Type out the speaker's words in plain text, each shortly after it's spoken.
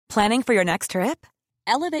Planning for your next trip?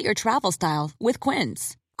 Elevate your travel style with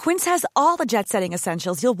Quince. Quince has all the jet-setting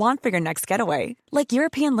essentials you'll want for your next getaway, like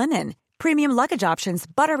European linen, premium luggage options,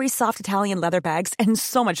 buttery soft Italian leather bags, and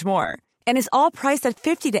so much more. And is all priced at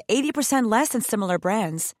 50 to 80% less than similar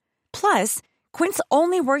brands. Plus, Quince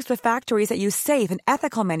only works with factories that use safe and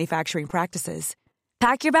ethical manufacturing practices.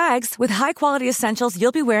 Pack your bags with high-quality essentials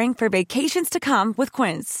you'll be wearing for vacations to come with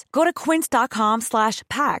Quince. Go to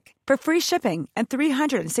quince.com/pack for free shipping and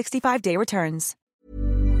 365-day returns.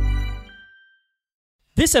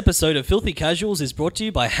 This episode of Filthy Casuals is brought to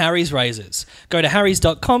you by Harry's Razors. Go to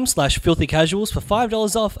harrys.com/filthycasuals for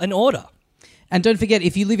 $5 off an order. And don't forget,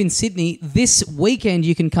 if you live in Sydney, this weekend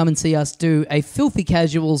you can come and see us do a Filthy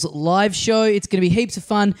Casuals live show. It's going to be heaps of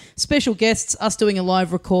fun. Special guests, us doing a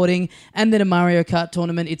live recording, and then a Mario Kart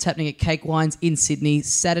tournament. It's happening at Cake Wines in Sydney,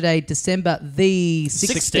 Saturday, December the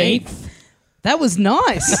 16th. That was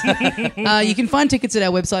nice. You can find tickets at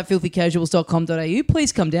our website, filthycasuals.com.au.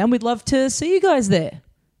 Please come down. We'd love to see you guys there.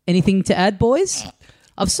 Anything to add, boys?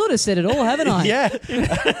 I've sort of said it all, haven't I? Yeah.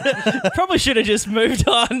 Probably should have just moved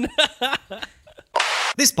on.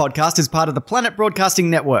 This podcast is part of the Planet Broadcasting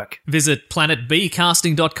Network. Visit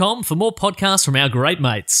planetbcasting.com for more podcasts from our great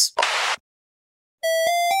mates.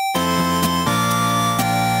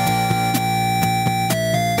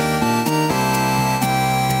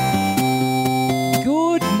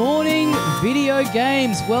 Good morning, video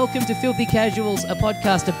games. Welcome to Filthy Casuals, a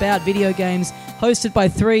podcast about video games hosted by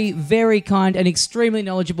three very kind and extremely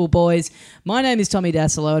knowledgeable boys. My name is Tommy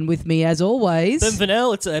Dassolo, and with me, as always... Ben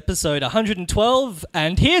Vanel, it's episode 112,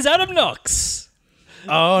 and here's Adam Knox.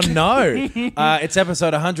 Oh, no. It's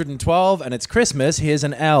episode 112, and it's Christmas. Here's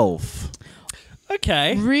an elf.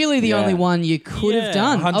 Okay. Really the only one you could have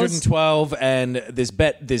done. 112, and this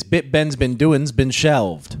bit Ben's been doing's been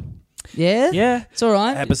shelved. Yeah? Yeah. It's all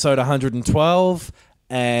right. Episode 112,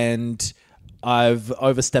 and I've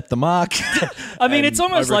overstepped the mark. I mean, it's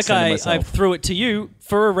almost like I threw it to you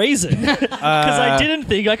for a reason. Because I didn't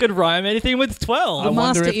think I could rhyme anything with 12. I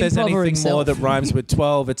wonder master if there's improver anything himself. more that rhymes with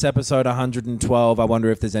 12. It's episode 112. I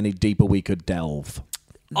wonder if there's any deeper we could delve.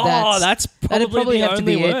 That's that'd probably the have to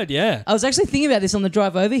only be it. word, yeah. I was actually thinking about this on the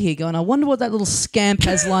drive over here, going, I wonder what that little scamp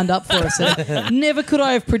has lined up for us. And never could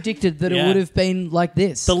I have predicted that it would have been like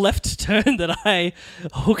this. The left turn that I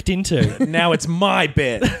hooked into. Now it's my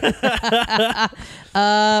bit. What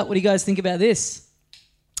do you guys think about this?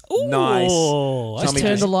 Ooh, Nice. I Just Tommy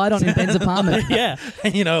turn just- the light on in Ben's apartment. Yeah.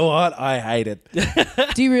 And you know what? I hate it.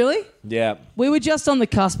 Do you really? Yeah. We were just on the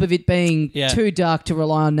cusp of it being too dark to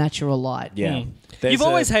rely on natural light. Yeah. You've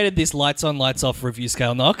always hated this lights on, lights off review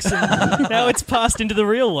scale, Knox. And now it's passed into the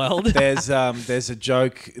real world. There's a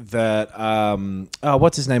joke that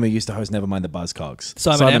what's his name who used to host Nevermind the Buzzcocks?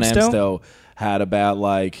 Simon Amstel had about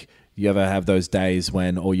like you ever have those days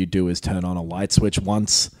when all you do is turn on a light switch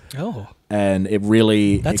once. Oh. And it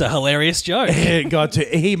really That's a hilarious joke.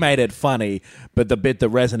 he made it funny, but the bit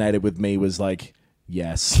that resonated with me was like,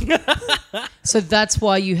 yes. So that's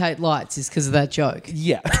why you hate lights, is because of that joke.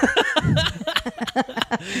 Yeah.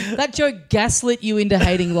 That joke gaslit you into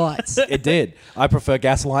hating lights. It did. I prefer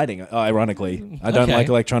gas lighting, ironically. I don't Okay. like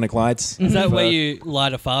electronic lights. Is that where you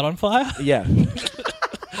light a fart on fire? Yeah.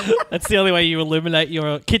 That's the only way you illuminate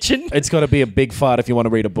your kitchen? It's got to be a big fart if you want to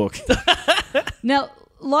read a book. Now,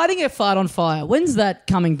 lighting a fart on fire, when's that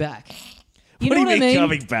coming back? You What know do you what I mean mean?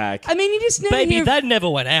 coming back? I mean, you just never Baby, hear that never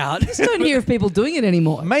went out. you just don't hear of people doing it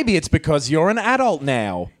anymore. Maybe it's because you're an adult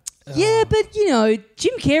now. Yeah, but, you know,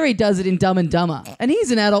 Jim Carrey does it in Dumb and Dumber, and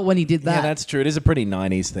he's an adult when he did that. Yeah, that's true. It is a pretty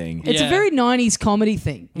 90s thing. It's a Yeah. very 90s comedy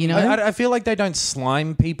thing, you know? I feel like they don't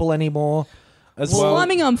slime people anymore as well.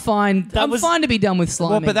 Sliming, I'm fine. I'm fine to be done with sliming.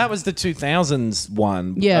 Well, but that was the 2000s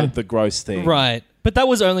one. Yeah. The gross thing. Right. But that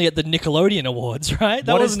was only at the Nickelodeon Awards, right?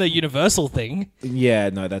 That What wasn't a Universal thing.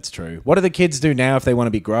 Yeah, no, that's true. What do the kids do now if they want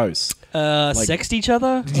to be gross? Sext each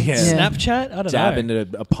other? Yeah. Snapchat? I don't Dab know.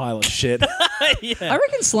 into a pile of shit. I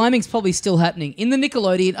reckon sliming's probably still happening. In the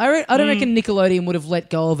Nickelodeon, I don't reckon Nickelodeon would have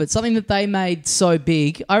let go of it. Something that they made so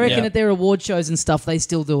big. I reckon Yeah. at their award shows and stuff, they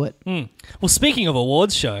still do it. Well, speaking of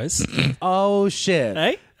awards shows, Oh, shit.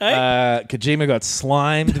 hey? Kojima got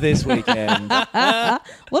slimed this weekend. A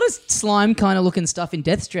lot of slime kind of looking stuff in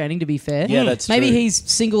Death Stranding, to be fair. Yeah, that's Maybe true.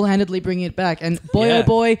 he's single-handedly bringing it back. And boy, Yeah. oh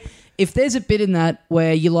boy, if there's a bit in that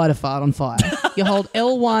where you light a fart on fire, you hold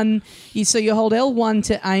L1, you hold L1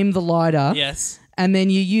 to aim the lighter. Yes. And then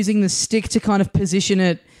you're using the stick to kind of position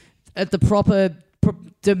it at the proper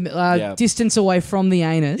distance away from the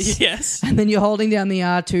anus. Yes. And then you're holding down the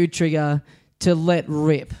R2 trigger to let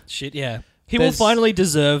rip. Shit, yeah. He will finally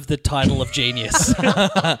deserve the title of genius.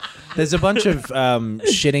 There's a bunch of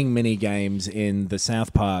shitting mini games in the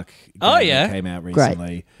South Park game that came out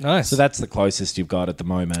recently. Nice. So that's the closest you've got at the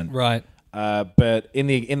moment. Right. But in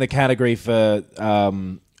the category for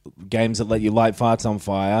games that let you light farts on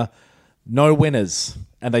fire, no winners.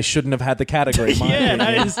 And they shouldn't have had the category.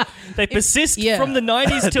 They persist Yeah. from the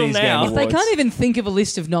 90s till These now. game They awards. can't even think of a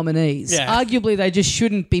list of nominees. Yeah. Arguably, they just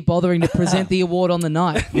shouldn't be bothering to present the award on the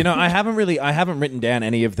night. You know, I haven't written down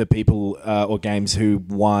any of the people or games who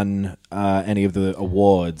won any of the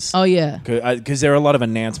awards. Oh, yeah. Because there are a lot of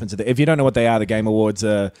announcements. If you don't know what they are, the Game Awards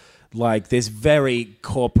are like this very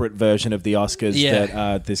corporate version of the Oscars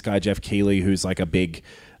that this guy Jeff Keighley, who's like a big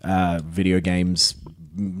video games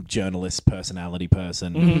journalist personality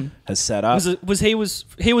person, has set up. He was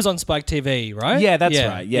on Spike TV, right? Yeah, that's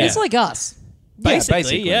right. Yeah, It's like us.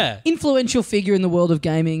 Basically, yeah. Influential figure in the world of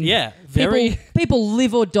gaming. Yeah, very. People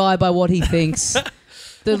live or die by what he thinks.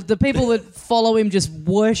 The people that follow him just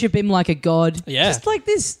worship him like a god. Yeah. Just like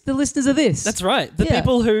this, the listeners of this. That's right. The Yeah.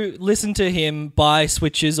 people who listen to him buy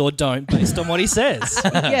Switches or don't based on what he says.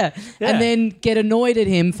 Yeah. And then get annoyed at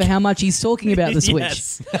him for how much he's talking about the Switch.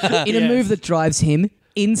 Yes. In a move that drives him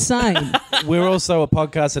insane. We're also a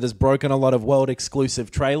podcast that has broken a lot of world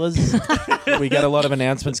exclusive trailers. We get a lot of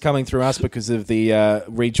announcements coming through us because of the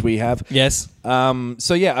reach we have. Yes.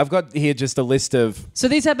 So yeah, I've got here just a list of. So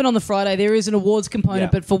these happen on the Friday. There is an awards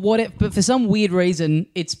component, Yeah. but for some weird reason,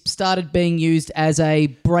 it's started being used as a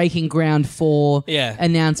breaking ground for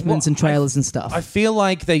announcements and trailers and stuff. I feel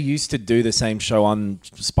like they used to do the same show on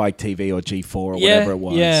Spike TV or G4 or whatever it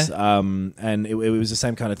was. Yeah. And it was the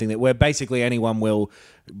same kind of thing where basically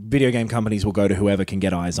video game companies will go to whoever can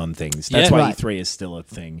get eyes on things. That's Yeah. why Right. E3 is still a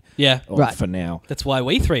thing. Yeah. For now. That's why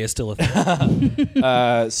we three are still a thing. So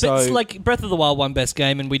But it's like Breath of the Wild won Best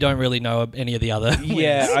Game, and we don't really know any of the other.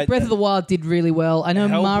 yeah, Breath of the Wild did really well. I know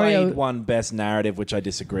Hellblade Mario. won Best Narrative, which I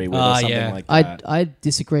disagree with, or something yeah. like that. I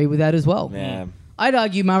disagree with that as well. Yeah. I'd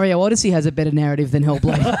argue Mario Odyssey has a better narrative than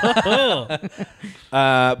Hellblade.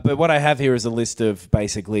 But what I have here is a list of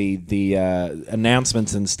basically the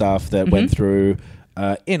announcements and stuff that went through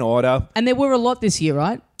in order. And there were a lot this year,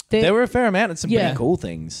 right? There were a fair amount and some Yeah. pretty cool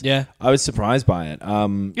things. Yeah. I was surprised by it.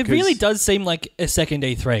 It really does seem like a second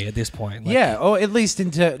E3 at this point. Like, Yeah, or at least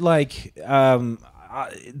into like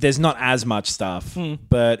there's not as much stuff,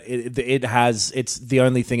 but it's the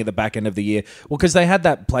only thing at the back end of the year. Well, because they had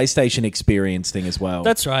that PlayStation Experience thing as well.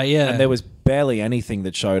 That's right, yeah. And there was barely anything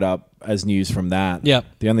that showed up as news from that. Yep.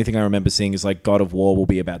 The only thing I remember seeing is like God of War will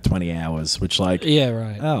be about 20 hours, which like Yeah,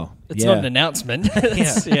 right. oh, It's yeah. not an announcement.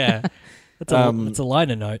 It's a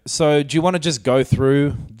liner note. So do you want to just go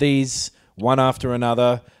through these one after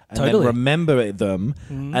another? And Totally. then remember them,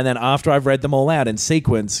 and then after I've read them all out in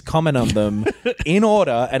sequence, comment on them in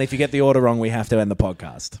order. And if you get the order wrong, we have to end the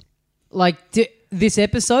podcast. Like this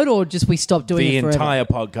episode, or just we stop doing The it forever? entire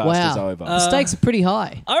podcast Wow. is over. The stakes are pretty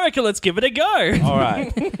high. I reckon let's give it a go. all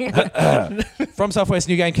right. From Software's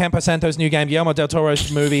new game, Campo Santo's new game, Guillermo del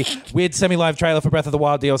Toro's movie, weird semi-live trailer for Breath of the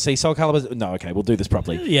Wild DLC, Soul Calibur's... No, okay, we'll do this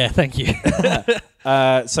properly. Yeah, thank you.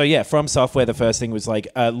 So yeah, From Software, the first thing was like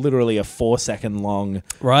literally a 4-second long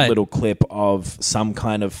little clip of some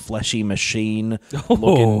kind of fleshy machine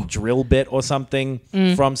looking drill bit or something.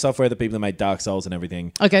 From Software, the people that made Dark Souls and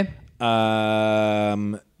everything. Okay.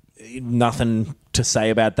 Nothing to say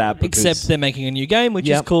about that because Except they're making a new game, which is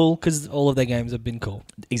Yep. cool because all of their games have been cool.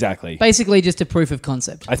 exactly. Basically, just a proof of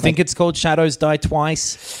concept. I think it's called Shadows Die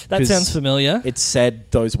Twice. That 'cause sounds familiar. It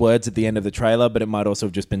said those words at the end of the trailer, but it might also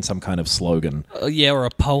have just been some kind of slogan. Yeah, or a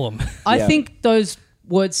poem. I Yeah. think those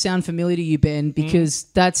words sound familiar to you, Ben, because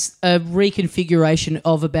that's a reconfiguration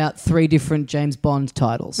of about 3 different James Bond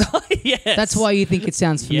titles. Yes. That's why you think it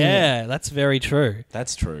sounds familiar. Yeah, that's very true.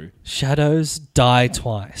 That's true. Shadows Die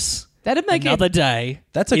Twice. That'd make Another it. day.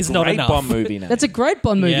 That's a is not great enough. Bond movie now. That's a great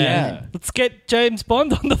Bond movie. Yeah. man. Let's get James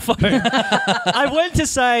Bond on the phone. I went to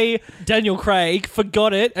say Daniel Craig,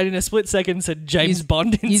 forgot it, and in a split second said James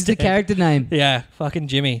Bond instead. Use the character name. Yeah, fucking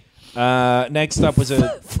Jimmy. Next up was a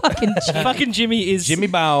Fucking Fucking Jimmy is Jimmy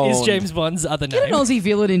Bond. is James Bond's other Get an name. Aussie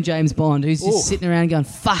villain in James Bond who's just Ooh. sitting around going,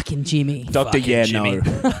 fucking Jimmy. Dr. Yeah, Jimmy.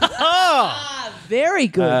 no. Very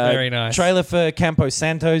good. Very nice. Trailer for Campo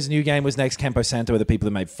Santo's new game was next. Campo Santo are the people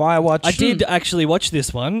that made Firewatch. I did actually watch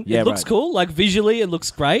this one. Yeah, it looks right. cool. Like visually, it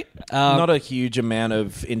looks great. Not a huge amount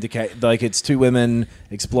of indicate. Like it's 2 women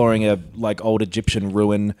exploring a like old Egyptian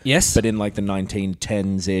ruin. Yes. but in like the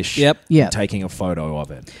 1910s ish. Yep. Yeah. and taking a photo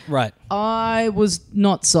of it. right. I was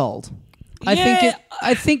not sold. Yeah.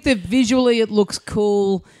 I think that visually it looks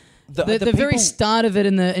cool. The very people- start of it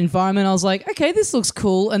in the environment, I was like, okay, this looks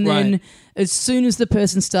cool. And then Right. as soon as the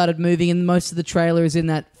person started moving, and most of the trailer is in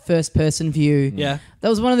that first person view, Yeah. that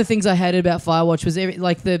was one of the things I hated about Firewatch was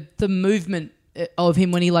the movement of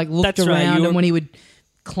him when he like looked That's right, around you were- and when he would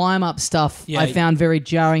climb up stuff. Yeah, I found very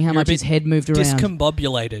jarring how you're a much his bit head moved around.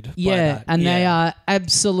 Discombobulated. by Yeah, that. and they Yeah. are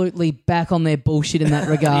absolutely back on their bullshit in that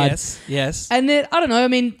regard. Yes. And then I don't know. I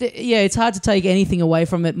mean, it's hard to take anything away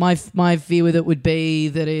from it. My view with it would be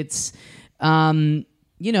that it's, kind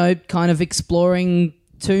of exploring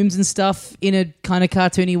tombs and stuff in a kind of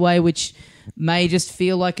cartoony way, which may just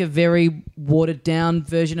feel like a very watered down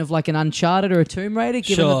version of like an Uncharted or a Tomb Raider,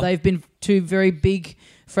 given Sure. that they've been two very big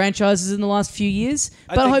franchises in the last few years.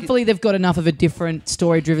 But think hopefully they've got enough of a different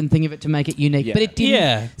story driven thing of it to make it unique. Yeah. But it didn't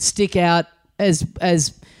Yeah. stick out as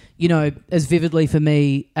as vividly for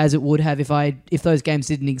me as it would have if those games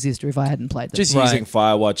didn't exist or if I hadn't played them. Just Right. using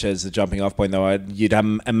Firewatch as the jumping off point, though, you'd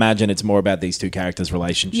imagine it's more about these two characters'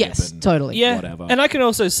 relationship. yes, and totally. Yeah, whatever. and I can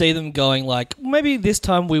also see them going like, maybe this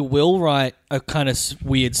time we will write a kind of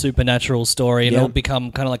weird supernatural story, and Yeah. it'll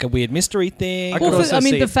become kind of like a weird mystery thing. I could Well, also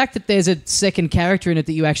see the it- fact that there's a second character in it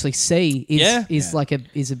that you actually see is like a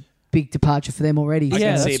big departure for them already. I Yeah,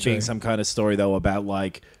 can see that's it being true. some kind of story, though, about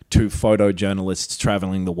like two photojournalists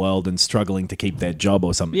traveling the world and struggling to keep their job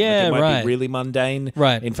or something. Yeah, like it might right. be really mundane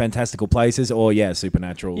Right. in fantastical places, or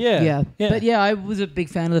supernatural. Yeah. But I was a big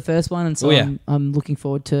fan of the first one, and so Oh, yeah. I'm looking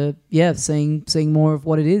forward to seeing more of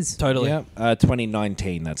what it is. Totally. Yeah,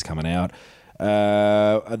 2019 that's coming out.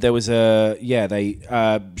 There was they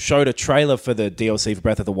showed a trailer for the DLC for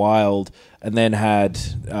Breath of the Wild, and then had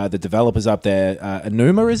the developers up there,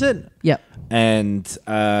 Enuma, is it? Yep. And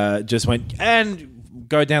just went, and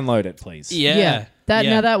go download it, please. Yeah.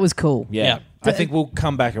 Now that was cool. Yeah. I think we'll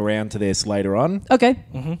come back around to this later on. Okay.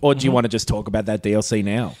 Or do you want to just talk about that DLC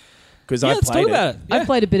now? Because I let's played talk about it. I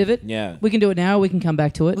played a bit of it. Yeah. We can do it now. Or we can come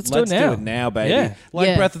back to it. Let's Let's do it now, baby. Yeah. Like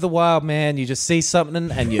Yeah. Breath of the Wild, man. You just see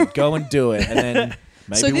something and you go and do it, and then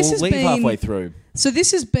maybe So this we'll has leave been- halfway through. So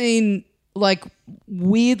this has been like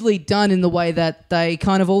weirdly done in the way that they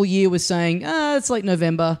kind of all year was saying, it's like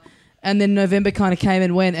November. And then November kind of came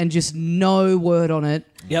and went and just no word on it.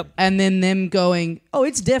 Yep. And then them going,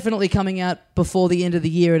 it's definitely coming out before the end of the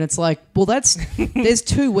year. And it's like, well, there's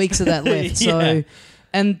 2 weeks of that left. So, Yeah.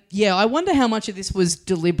 and I wonder how much of this was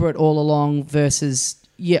deliberate all along versus,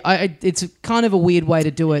 it's kind of a weird way to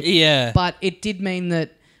do it. Yeah. But it did mean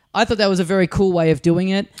that I thought that was a very cool way of doing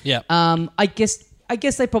it. Yeah. I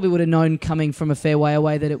guess they probably would have known coming from a fair way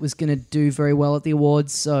away that it was going to do very well at the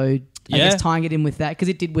awards. So I Yeah. guess tying it in with that, because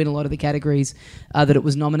it did win a lot of the categories that it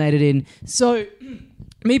was nominated in. So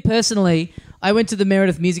me personally, I went to the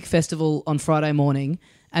Meredith Music Festival on Friday morning,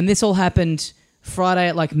 and this all happened Friday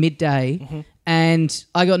at like midday, Mm-hmm. and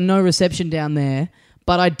I got no reception down there.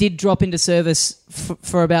 But I did drop into service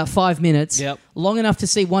for about 5 minutes, Yep. long enough to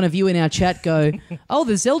see one of you in our chat go,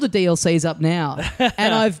 the Zelda DLC's up now.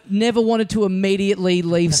 And I've never wanted to immediately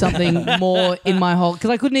leave something more in my hole, because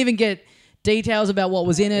I couldn't even get details about what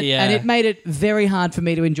was in it, Yeah. and it made it very hard for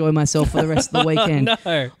me to enjoy myself for the rest of the weekend.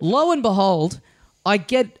 No. Lo and behold, I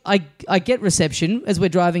get reception as we're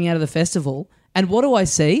driving out of the festival, and what do I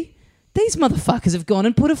see? These motherfuckers have gone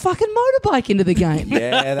and put a fucking motorbike into the game.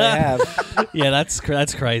 Yeah, they have. Yeah, that's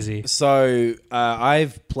crazy. So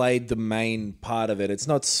I've played the main part of it. It's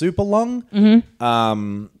not super long.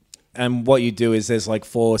 And what you do is there's like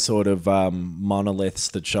 4 sort of monoliths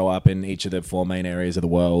that show up in each of the 4 main areas of the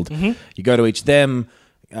world. You go to each of them.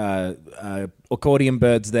 Accordion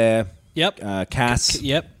Bird's there. Yep. Cass.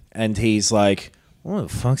 Yep. And he's like, what the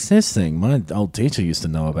fuck's this thing? My old teacher used to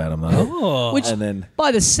know about him, though. Oh. Which, And then-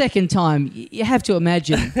 by the second time, you have to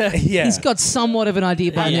imagine Yeah. he's got somewhat of an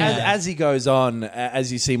idea by And now. as he goes on,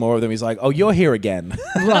 as you see more of them, he's like, oh, you're here again.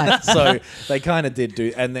 Right. So they kind of did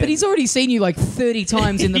do. And then But he's already seen you like 30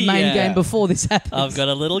 times in the main Yeah. game before this happens. I've got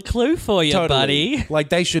a little clue for you, totally, buddy. like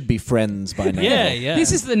they should be friends by now. Yeah, yeah.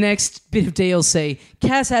 This is the next bit of DLC.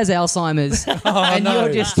 Cass has Alzheimer's, and no.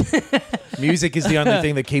 you're just Music is the only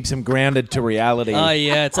thing that keeps him grounded to reality. Oh,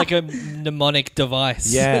 yeah. It's like a mnemonic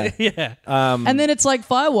device. Yeah. Yeah. and then it's like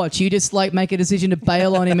Firewatch. You just like make a decision to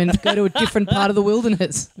bail on him and go to a different part of the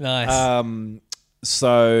wilderness. Nice.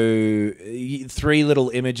 So 3 little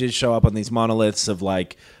images show up on these monoliths of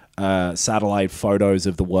like satellite photos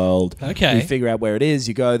of the world. Okay. You figure out where it is.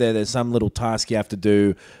 You go there. There's some little task you have to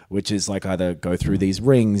do, which is like either go through these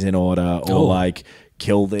rings in order or Oh. like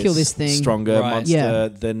kill this thing. stronger Right. monster Yeah.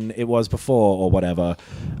 than it was before or whatever.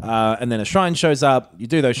 And then a shrine shows up. You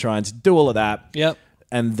do those shrines, do all of that. Yep.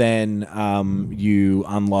 And then you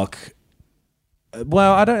unlock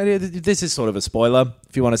Well, I don't. This is sort of a spoiler.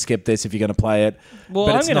 If you want to skip this, if you're going to play it, Well,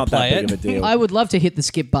 but I'm it's gonna not play that it. big of a deal. I would love to hit the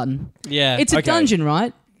skip button. Yeah. It's a Okay. dungeon,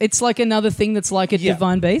 right? It's like another thing that's like a Yeah.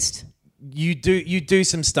 divine beast. You do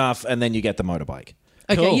some stuff, and then you get the motorbike.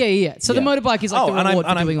 Okay, Cool. yeah. So the Yeah. motorbike is like the reward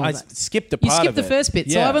for doing all I that. skipped a You part skipped of the it. first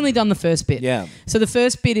bit, so Yeah. I've only done the first bit. Yeah. So the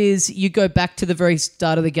first bit is you go back to the very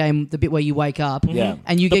start of the game, the bit where you wake up. Yeah.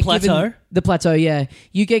 And you The get plateau? given the plateau. Yeah,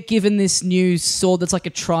 you get given this new sword that's like a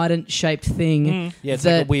trident-shaped thing. Yeah, it's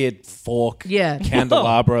that, like a weird fork, Yeah.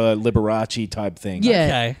 candelabra, Liberace type thing.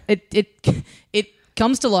 Yeah, Okay. it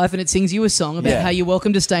comes to life and it sings you a song about Yeah. how you're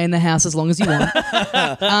welcome to stay in the house as long as you want.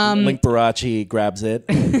 Link Barachi grabs it.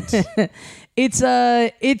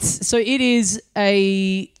 It is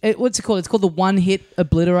what's it called? It's called the one-hit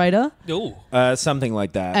obliterator, Ooh. Something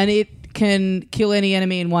like that. and it can kill any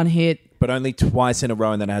enemy in one hit. but only twice in a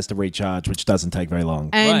row, and then it has to recharge, which doesn't take very long.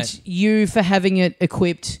 And Right. you, for having it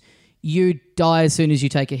equipped, you die as soon as you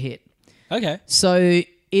take a hit. Okay. So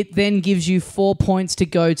it then gives you 4 points to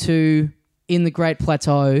go to in the Great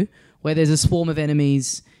Plateau, where there's a swarm of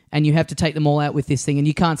enemies, and you have to take them all out with this thing, and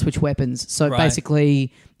you can't switch weapons. So Right.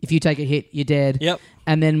 basically, if you take a hit, you're dead. Yep.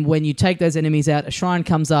 And then when you take those enemies out, a shrine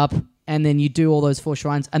comes up, and then you do all those 4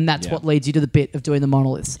 shrines, and that's Yeah. what leads you to the bit of doing the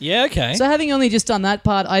monoliths. Yeah, okay. So having only just done that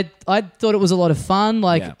part, I thought it was a lot of fun.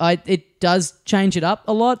 Like Yeah. it does change it up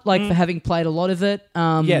a lot. Like for having played a lot of it.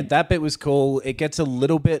 Yeah, that bit was cool. It gets a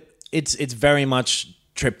little bit. It's very much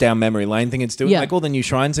trip down memory lane thing it's doing. Yeah. Like all the new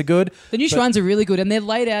shrines are good. The new shrines are really good, and they're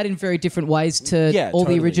laid out in very different ways to Yeah, all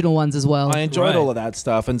totally. the original ones as well. I enjoyed Right. all of that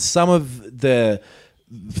stuff, and some of the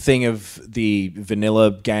thing of the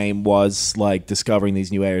vanilla game was like discovering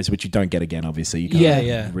these new areas, which you don't get again. Obviously, you can't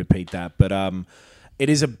Yeah. repeat that. But it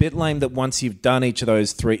is a bit lame that once you've done each of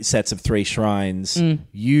those 3 sets of 3 shrines,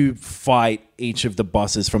 you fight each of the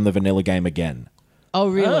bosses from the vanilla game again. Oh,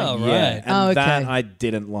 really? Oh, right. Yeah, and Oh, okay. that I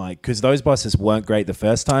didn't like because those bosses weren't great the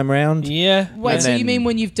first time round. Yeah. Wait, And so you then mean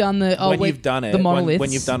when you've done the you've done it, the monoliths?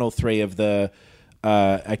 when you've done all 3 of the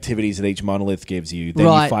activities that each monolith gives you, then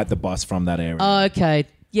Right. you fight the boss from that area. Oh, okay.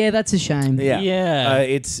 Yeah, that's a shame. Yeah, Yeah.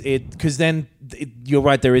 it's because then you're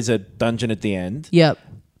right. There is a dungeon at the end, Yep.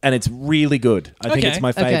 and it's really good. I think Okay. it's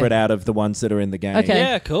my Okay. favorite out of the ones that are in the game. Okay.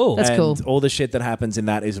 Yeah, cool. That's and cool. all the shit that happens in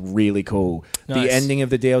that is really cool. Nice. The ending of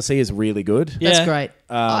the DLC is really good. Yeah. That's great.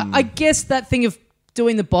 I guess that thing of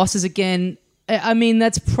doing the bosses again, I mean,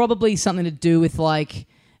 that's probably something to do with like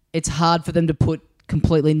it's hard for them to put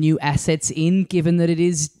completely new assets in, given that it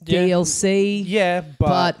is Yeah. DLC. Yeah,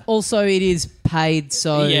 But also it is paid,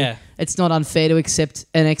 so Yeah. it's not unfair to accept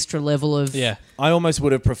an extra level of Yeah. I almost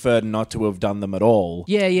would have preferred not to have done them at all.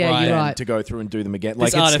 Yeah, Right. you're than right. to go through and do them again.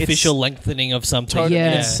 This Like artificial lengthening of something. Totally.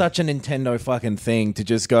 Yeah. It's such a Nintendo fucking thing to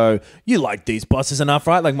just go, you like these bosses enough,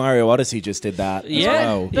 right? Like Mario Odyssey just did that. as Yeah.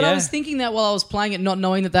 well. But I Yeah. was thinking that while I was playing it, not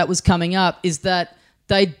knowing that was coming up, is that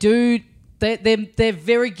they're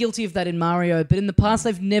very guilty of that in Mario, but in the past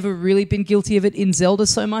they've never really been guilty of it in Zelda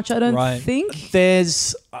so much, I don't Right. think.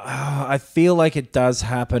 There's, I feel like it does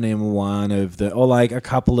happen in one of the, or like a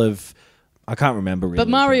couple of, I can't remember really. But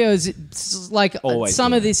Mario's it's like Always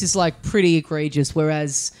some do of that. this is like pretty egregious,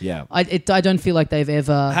 whereas Yeah. I don't feel like they've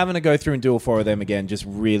ever. Having to go through and do all 4 of them again just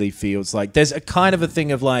really feels like there's a kind of a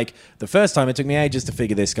thing of like the first time it took me ages to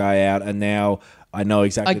figure this guy out, and now I know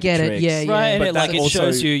exactly I get the it, tricks. yeah, yeah. Right, and But it, like that it also-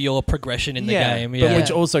 shows you your progression in the game. But Yeah.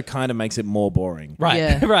 which also kind of makes it more boring. Right.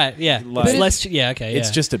 Yeah. right. Yeah. Like- it's less. Yeah. Okay. It's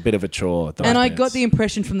yeah. just a bit of a chore. And I got the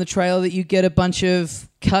impression from the trailer that you get a bunch of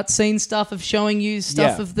cutscene stuff of showing you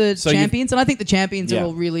stuff Yeah. of the So you've- champions, and I think the champions Yeah. are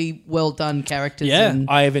all really well done characters. Yeah. and-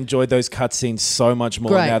 I have enjoyed those cutscenes so much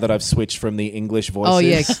more Great. now that I've switched from the English voices. oh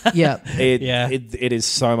yeah, yeah. It, it is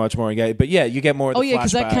so much more engaging. But yeah, you get more of the Oh yeah,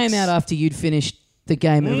 because that came flashbacks. out after you'd finished the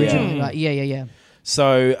game originally, right? Yeah.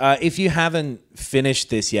 So if you haven't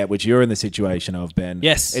finished this yet, which you're in the situation of, Ben,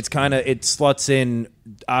 Yes. it's kind of, it slots in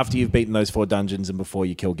after you've beaten those 4 dungeons and before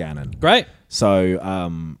you kill Ganon. Great. So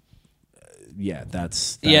yeah,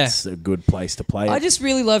 that's a good place to play it. I just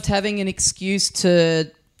really loved having an excuse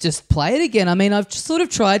to just play it again. I mean, I've sort of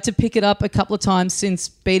tried to pick it up a couple of times since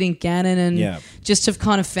beating Ganon, and Yeah. just have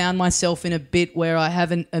kind of found myself in a bit where I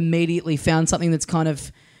haven't immediately found something that's kind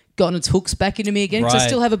of gotten its hooks back into me again. 'Cause I Right.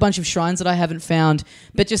 still have a bunch of shrines that I haven't found,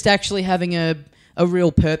 but just actually having a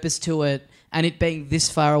real purpose to it, and it being this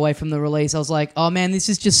far away from the release, I was like, oh man, this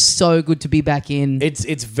is just so good to be back in.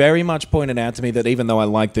 It's very much pointed out to me that even though I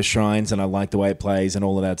like the shrines and I like the way it plays and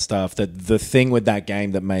all of that stuff, that the thing with that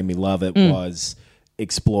game that made me love it was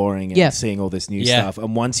exploring and Yeah. seeing all this new Yeah. stuff.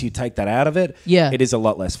 And once you take that out of it, Yeah. it is a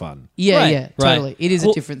lot less fun. yeah, Right, yeah, right. totally. It is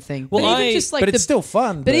Well- a different thing. well, but I- even just like but the, it's still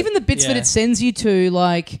fun. But even the bits that Yeah. it sends you to,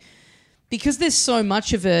 like because there's so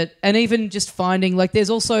much of it, and even just finding, like, there's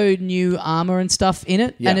also new armor and stuff in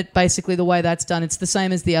it, and it basically, the way that's done, it's the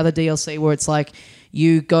same as the other DLC where it's like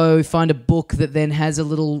you go find a book that then has a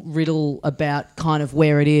little riddle about kind of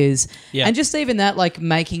where it is. Yeah. And just even that, like,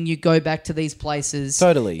 making you go back to these places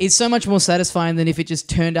Totally. is so much more satisfying than if it just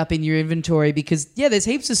turned up in your inventory, because, there's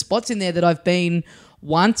heaps of spots in there that I've been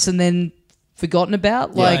once and then forgotten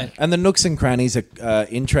about. Like, Right. And the nooks and crannies are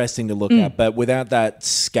interesting to look at, but without that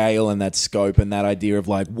scale and that scope and that idea of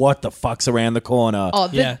like, what the fuck's around the corner? Oh,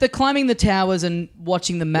 Yeah. the climbing the towers and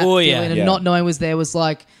watching the map Oh, fill yeah. in and Yeah. not knowing was there was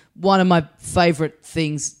like one of my favorite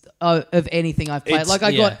things of anything I've played. It's- Like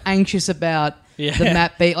I got anxious about Yeah. the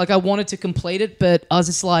map beat. Like I wanted to complete it, but I was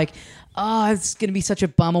just like, it's going to be such a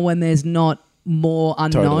bummer when there's not more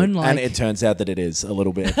unknown. Totally. Like, And it turns out that it is a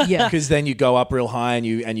little bit. Yeah. Because then you go up real high and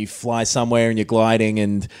you fly somewhere and you're gliding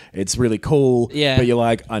and it's really cool. Yeah. But you're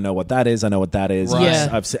like, I know what that is. I know what that is. Right.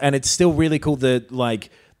 Yeah. And it's still really cool that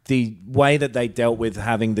like the way that they dealt with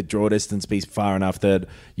having the draw distance be far enough that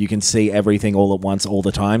you can see everything all at once all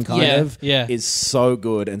the time kind Yeah, of yeah. is so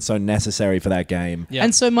good and so necessary for that game. Yeah.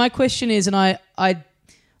 And so my question is, and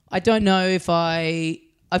I don't know if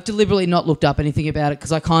I've deliberately not looked up anything about it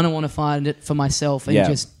because I kind of want to find it for myself and Yeah.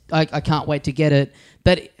 just I can't wait to get it.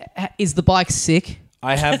 But is the bike sick?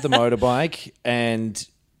 I have the motorbike and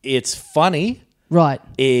it's funny. Right.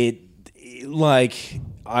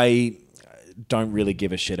 I don't really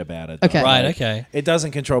give a shit about it. Okay. Right, okay. It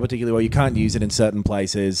doesn't control particularly well. You can't use it in certain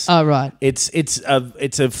places. Oh, right. It's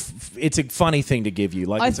a funny thing to give you.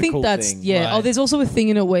 Like I it's think a cool that's thing. yeah. Right. Oh, there's also a thing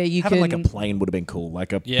in it where you Having can like a plane would have been cool.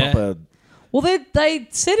 Like a Yeah. proper. Well, they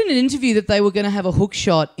said in an interview that they were going to have a hook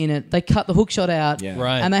shot in it. They cut the hook shot out, Yeah.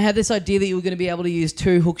 Right. and they had this idea that you were going to be able to use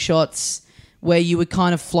 2 hook shots where you would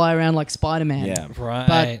kind of fly around like Spider-Man. Yeah. Right.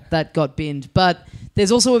 But that got binned. But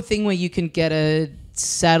there's also a thing where you can get a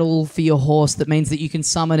saddle for your horse that means that you can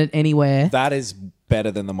summon it anywhere. That is better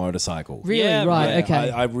than the motorcycle. Really? Yeah, right. right. Okay.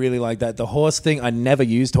 I really like that. The horse thing, I never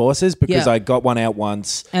used horses because Yeah. I got one out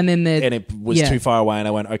once. and then And it was too far away, and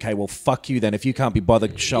I went, okay, well, fuck you then. If you can't be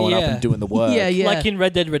bothered showing up Yeah. and doing the work. Yeah, yeah. Like in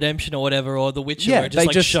Red Dead Redemption or whatever, or The Witcher, Yeah, where it they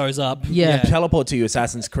just just- shows up. Yeah. Teleport to you,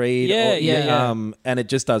 Assassin's Creed. Yeah, yeah. And it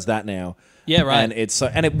just does that now. Yeah, right.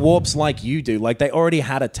 And it warps like you do. Like they already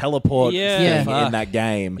had a teleport Yeah. thing Fuck. in that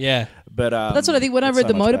game. Yeah. But That's what I think. When I it's read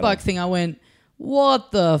so the much motorbike better. thing, I went,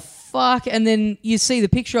 what the fuck? And then you see the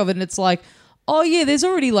picture of it and it's like, oh yeah, there's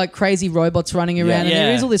already like crazy robots running around and there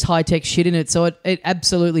Yeah. is all this high-tech shit in it. So it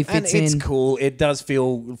absolutely And fits it's in. cool. It does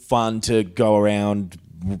feel fun to go around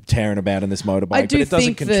tearing about in this motorbike, I do but it doesn't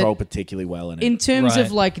think that control particularly well in it. In terms Right.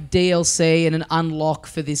 of like DLC and an unlock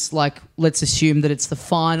for this, like, let's assume that it's the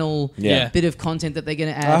final Yeah. bit of content that they're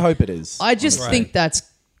going to add. I hope it is. I just Right. think that's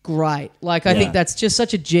great. Like, I think that's just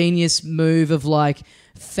such a genius move of like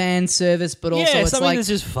fan service, but also Yeah, it's something like that's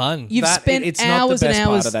just fun. you've That- spent it's hours not the and best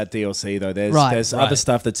hours. part of that DLC though. There's Right. there's Right. other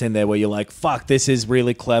stuff that's in there where you're like, fuck, this is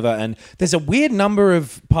really clever, and there's a weird number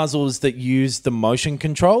of puzzles that use the motion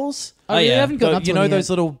controls. Oh, yeah, I haven't gotten up to You know one yet. those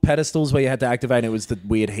little pedestals where you had to activate and it was the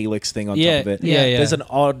weird helix thing on Yeah, top of it? yeah, yeah. There's an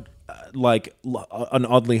an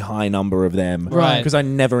oddly high number of them. Right. Because I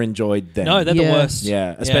never enjoyed them. No, they're Yeah. the worst.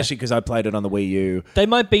 Yeah, especially because I played it on the Wii U. They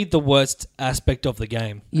might be the worst aspect of the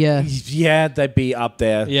game. Yeah. Yeah, they'd be up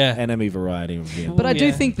there. Yeah. Enemy variety. Yeah. But I do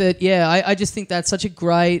Yeah. think that, I just think that's such a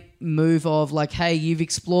great move of like, hey, you've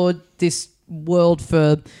explored this world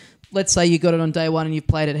for, let's say you got it on day one and you've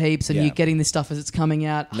played it heaps and Yeah. you're getting this stuff as it's coming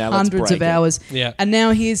out, Now let's hundreds break of it. hours. Yeah. And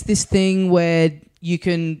now here's this thing where you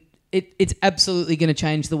can, it's absolutely going to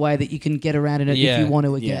change the way that you can get around in it Yeah. if you want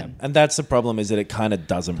to Yeah, again. and that's the problem is that it kind of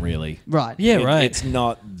doesn't really. Right. Yeah, right. It's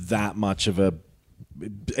not that much of a.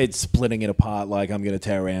 It's splitting it apart. Like I'm going to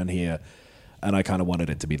tear around here, and I kind of wanted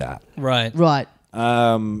it to be that. Right. Right.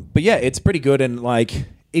 But yeah, it's pretty good. And like,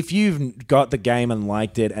 if you've got the game and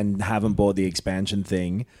liked it and haven't bought the expansion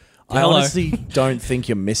thing, I Hello. honestly don't think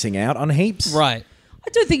you're missing out on heaps. Right. I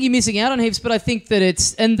don't think you're missing out on heaps, but I think that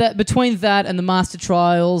it's and that between that and the master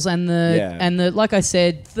trials and the like I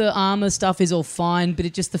said, the armor stuff is all fine, but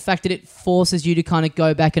it just the fact that it forces you to kind of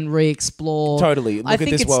go back and re-explore. Totally. I Look at think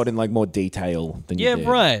this it's- world in like more detail than Yeah, you did.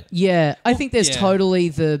 right. Yeah, I think there's yeah. totally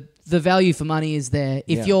the value for money is there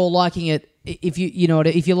if Yeah. you're liking it. If you know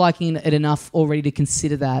if you're liking it enough already to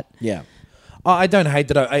consider that. Yeah. I don't hate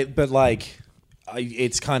that, but like,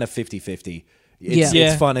 it's kind of 50-50. It's, Yeah.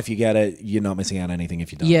 it's fun if you get it. You're not missing out on anything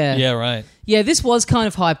if you don't. Yeah. Yeah, right. Yeah, this was kind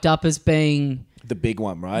of hyped up as being The big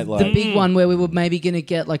one, right? Like, The big one where we were maybe going to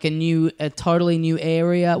get like a totally new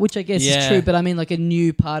area, which I guess Yeah. is true, but I mean like a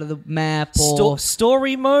new part of the map or...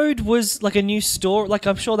 Story mode was like a new store. Like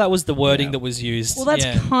I'm sure that was the wording that was used. Well, that's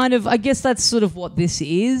yeah. kind of... I guess that's sort of what this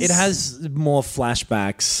is. it has more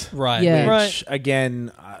flashbacks, right. Yeah. which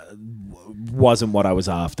again wasn't what I was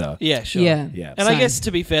after. Yeah, sure. Yeah. Yeah. And I Same. guess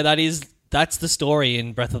to be fair, that's the story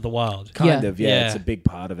in Breath of the Wild. Kind Yeah. of, yeah. Yeah. It's a big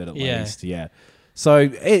part of it at Yeah. least, yeah. So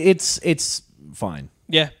it's fine.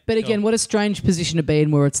 Yeah. But again, what a strange position to be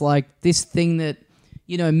in where it's like this thing that,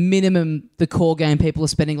 you know, minimum the core game people are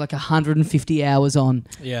spending like 150 hours on.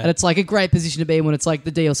 Yeah. And it's like a great position to be in when it's like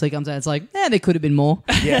the DLC comes out. It's like, there could have been more.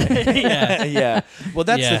 yeah. Yeah. Well,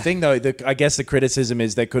 that's Yeah. the thing, though. I guess the criticism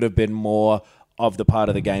is there could have been more of the part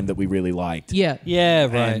of the game that we really liked. Yeah. Yeah,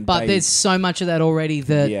 right. And- But They- there's so much of that already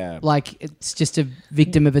that, Yeah. like, it's just a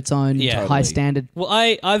victim of its own Yeah. high Totally. standard. Well,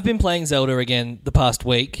 I've been playing Zelda again the past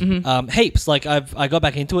week, heaps. Like I got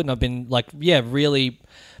back into it and I've been like, really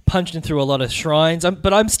punching through a lot of shrines.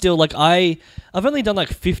 But I'm still like I've only done like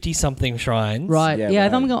 50 something shrines. Right. Yeah, Yeah, I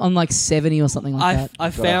right. think I'm on like 70 or something like that. I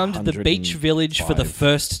Got found the beach 105. village for the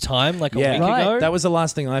first time like a Yeah. week Right. ago. That was the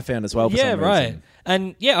last thing I found as well. For yeah, some right. reason.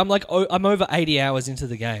 And yeah, I'm like I'm over 80 hours into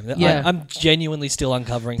the game. Yeah. I'm genuinely still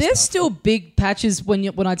uncovering. There's stuff. still big patches when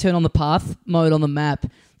I turn on the path mode on the map.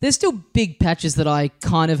 There's still big patches that I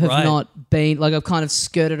kind of have Right. not been, like I've kind of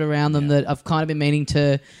skirted around them that I've kind of been meaning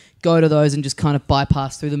to go to those and just kind of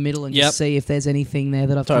bypass through the middle and Yep. just see if there's anything there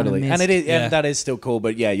that I've Totally. kind of And missed. it is, Yeah. and that is still cool,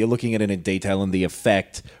 but yeah, you're looking at it in detail and the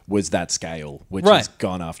effect was that scale, which Right. is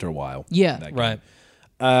gone after a while. Yeah. That game. Right.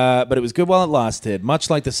 But it was good while it lasted,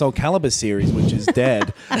 much like the Soul Calibur series, which is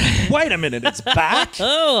dead. Wait a minute, it's back?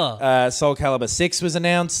 Oh. Soul Calibur 6 was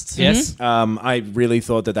announced. Yes. I really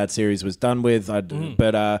thought that series was done with,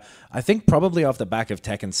 but I think probably off the back of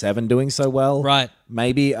Tekken 7 doing so well. Right.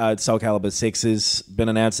 Maybe Soul Calibur 6 has been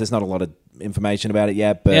announced. There's not a lot of information about it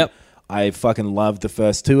yet, but Yep. I fucking loved the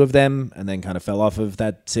first two of them and then kind of fell off of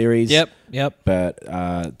that series. Yep. But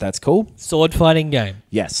that's cool. Sword fighting game.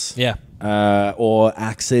 Yes. Yeah. Or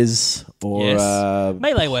axes or Yes.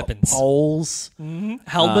 Melee weapons. poles.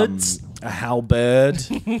 Halberds. A halberd.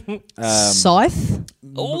 Scythe?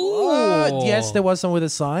 Oh. Yes, there was some with a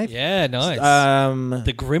scythe. Yeah, nice.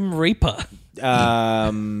 The Grim Reaper.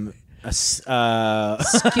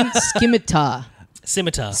 Scimitar.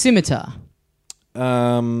 Scimitar. Scimitar.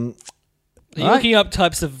 Are you Alright. looking up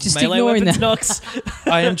types of Just melee ignoring weapons, that. Nox?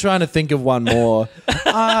 I am trying to think of one more.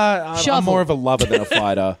 I'm Shovel. more of a lover than a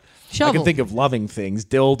fighter. I Shovel. can think of loving things.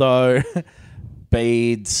 Dildo,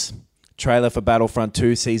 beads, trailer for Battlefront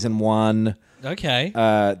 2 Season 1. Okay.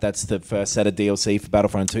 That's the first set of DLC for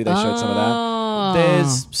Battlefront 2. They showed some of Ah. that.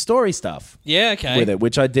 There's story stuff Yeah, okay. with it,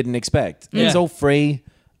 which I didn't expect. Yeah. It's all free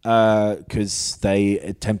because they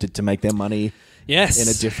attempted to make their money Yes. in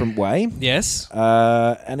a different way. Yes.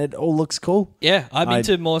 And it all looks cool. Yeah, I'm I-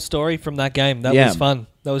 into more story from that game. That Yeah. was fun.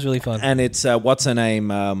 That was really fun. And it's, what's her name?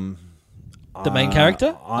 The main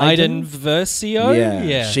character? Iden? Iden Versio?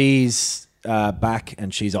 Yeah. She's back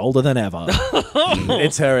and she's older than ever.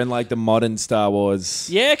 It's her in like the modern Star Wars.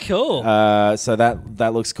 Yeah, cool. So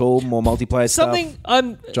that looks cool. More multiplayer Something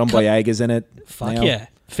I'm... stuff. John Boyega's in it. Fuck now. yeah.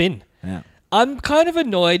 Finn. Yeah. I'm kind of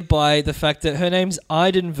annoyed by the fact that her name's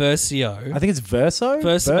Iden Versio. I think it's Verso.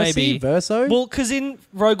 Verso, maybe. Verso. Well, because in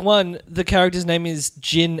Rogue One, the character's name is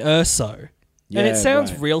Jin Erso. And Yeah, it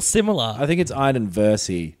sounds right. real similar. I think it's Iden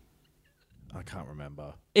Versi. I can't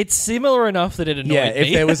remember. It's similar enough that it annoyed Yeah, me.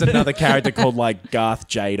 if there was another character called like Garth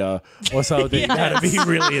Jada or something, that'd be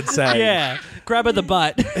really insane. Yeah. Grab her the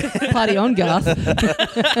butt. Party on, Garth.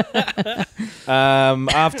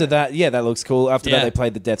 After that, yeah, that looks cool. After Yeah. that, they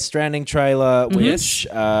played the Death Stranding trailer, Mm-hmm.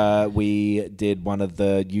 which we did one of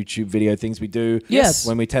the YouTube video things we do. Yes.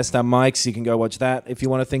 When we test our mics, you can go watch that if you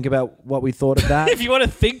want to think about what we thought of that. If you want to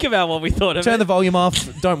think about what we thought of Turn it. the volume off.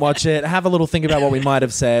 Don't watch it. Have a little think about what we might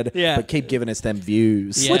have said. Yeah. But keep giving us them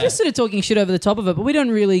views. Yeah. We're just sort of talking shit over the top of it, but we don't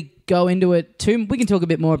really go into it too. We can talk a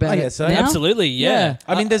bit more about I it guess so. now. Absolutely, yeah.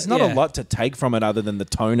 I mean, there's not yeah. a lot to take from it other than the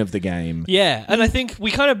tone of the game. Yeah, and I think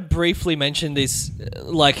we kind of briefly mentioned this,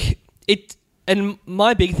 like, it... And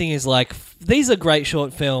my big thing is, like, these are great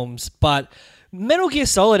short films, but Metal Gear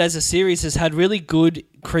Solid as a series has had really good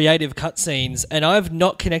creative cutscenes, and I've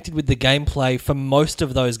not connected with the gameplay for most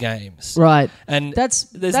of those games. Right. And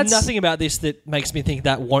That's nothing about this that makes me think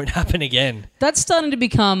that won't happen again. That's starting to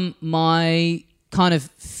become my kind of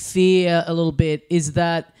fear a little bit, is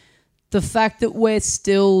that the fact that we're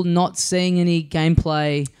still not seeing any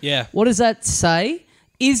gameplay. Yeah. What does that say?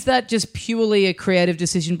 Is that just purely a creative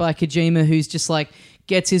decision by Kojima, who's just like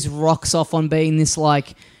gets his rocks off on being this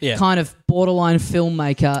like Yeah. kind of borderline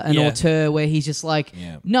filmmaker, an Yeah. auteur, where he's just like,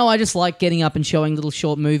 Yeah. no, I just like getting up and showing little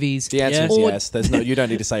short movies. The answer is Or- yes. There's no. You don't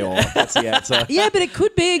need to say "or." That's the answer. Yeah, but it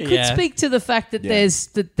could be. It could Yeah. speak to the fact that Yeah.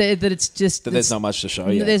 that it's just That there's not much to show.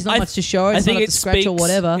 Yeah. there's not much to show. It's I think not up it to scratch or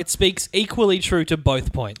whatever. It speaks equally true to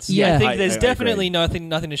both points. Yeah. I think I there's agree. definitely nothing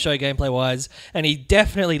to show gameplay wise, and he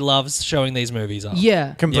definitely loves showing these movies off.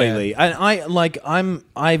 Yeah. Completely. And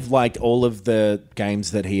I've liked all of the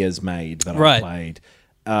games that he has made that Right. I've played.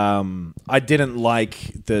 I didn't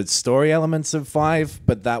like the story elements of 5,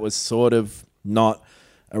 but that was sort of not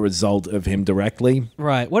a result of him directly.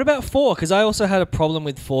 Right. What about 4? Because I also had a problem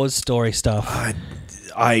with 4's story stuff.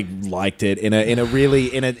 I liked it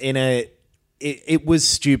it was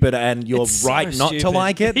stupid, and you're It's so right not to stupid.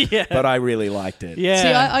 like it, Yeah. but I really liked it. Yeah. See,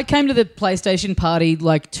 I came to the PlayStation party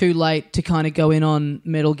like too late to kind of go in on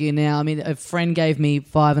Metal Gear now. I mean, a friend gave me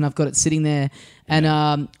 5 and I've got it sitting there. And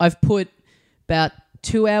I've put about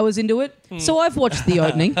 2 hours into it. So I've watched the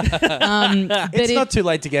opening. It's not too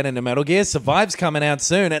late to get into Metal Gear. Survive's coming out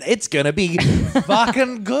soon, and it's going to be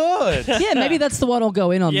fucking good. Yeah, maybe that's the one I'll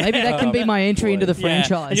go in on. Yeah. Maybe that can be my entry into the Yeah.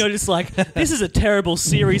 franchise. And you're just like, this is a terrible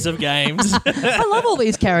series of games. I love all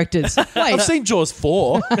these characters. Wait, I've seen Jaws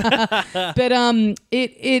 4. but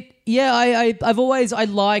I've always I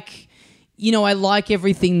like. You know, I like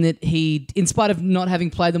everything that he, in spite of not having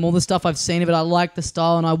played them, all the stuff I've seen of it, I like the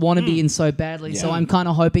style and I want to be in so badly. So Yeah. I'm kind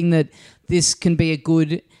of hoping that this can be a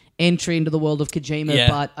good entry into the world of Kojima, Yeah.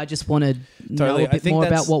 but I just want to know Totally. a I bit think more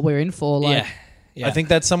that's- about what we're in for. Like, Yeah. I think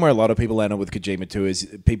that's somewhere a lot of people end up with Kojima too. Is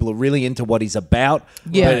people are really into what he's about,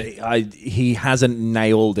 Yeah. but he hasn't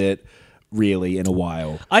nailed it really in a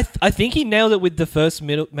while. I think he nailed it with the first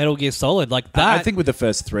Metal Gear Solid. Like that. I think with the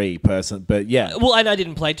first 3 but yeah. Well, I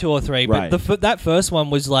didn't play 2 or 3, Right. but that first one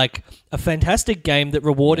was like a fantastic game that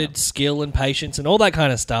rewarded skill and patience and all that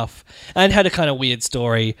kind of stuff, and had a kind of weird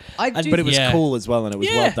story. I do- But it was Yeah. cool as well, and it was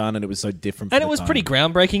Yeah. well done, and it was so different. For And the it was time. pretty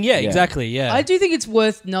groundbreaking. Yeah, Yeah. exactly. Yeah. I do think it's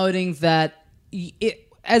worth noting that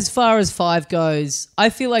as far as 5 goes, I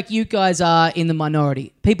feel like you guys are in the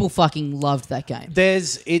minority. People fucking loved that game.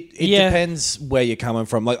 It Yeah. depends where you're coming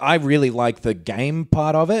from. Like, I really like the game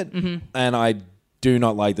part of it, and I do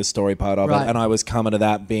not like the story part of Right. it. And I was coming to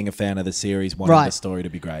that being a fan of the series, wanting Right. the story to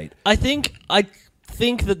be great. I think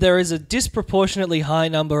that there is a disproportionately high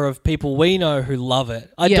number of people we know who love it.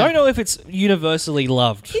 I Yeah. don't know if it's universally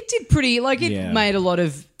loved. It did pretty, like, it Yeah. made a lot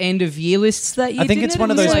of end of year lists that year. I think didn't it's it? one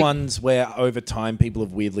It of was those like- ones where over time people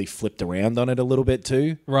have weirdly flipped around on it a little bit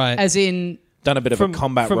too. Right. As in, Done a bit of a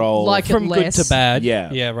combat role. like- From good less. to bad. Yeah.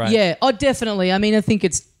 Yeah, right. yeah, oh, definitely. I mean, I think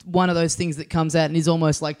it's one of those things that comes out and is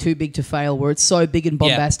almost like too big to fail, where it's so big and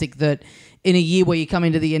bombastic that in a year where you come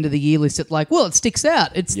into the end of the year list, it's like, well, it sticks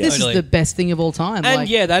out. This Totally. is the best thing of all time. And like,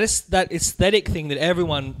 yeah, that is that aesthetic thing that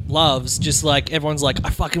everyone loves. Just like everyone's like, I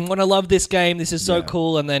fucking want to love this game. This is so Yeah.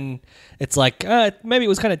 cool. And then it's like, maybe it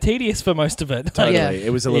was kind of tedious for most of it. Totally. Yeah.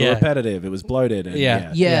 It was a little Yeah. repetitive. It was bloated. And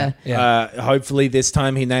Yeah. yeah. Hopefully this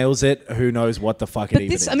time he nails it. Who knows what the fuck it But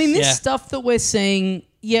even this, is. I mean, this Yeah. stuff that we're seeing,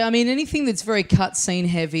 I mean, anything that's very cutscene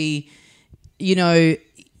heavy, you know,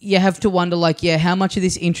 you have to wonder, like, how much of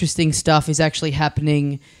this interesting stuff is actually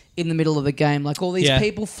happening in the middle of the game? Like all these Yeah.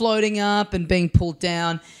 people floating up and being pulled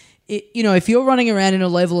down. If you're running around in a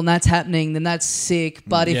level and that's happening, then that's sick.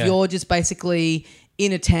 But if Yeah. you're just basically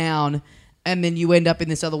in a town and then you end up in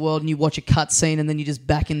this other world and you watch a cutscene and then you're just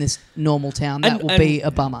back in this normal town, that And- will be a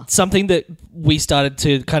bummer. Something that we started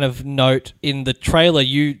to kind of note in the trailer,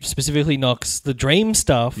 you specifically, Knox, the dream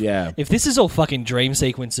stuff. Yeah. If this is all fucking dream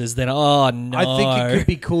sequences, then oh no. I think it could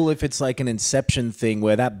be cool if it's like an Inception thing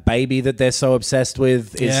where that baby that they're so obsessed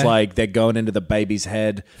with is Yeah. like they're going into the baby's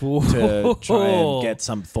head to try and get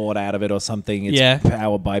some thought out of it or something. It's Yeah.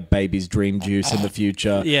 powered by baby's dream juice in the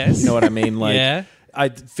future. Yes. You know what I mean? Like, Yeah. I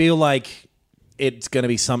feel like it's going to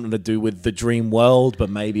be something to do with the dream world, but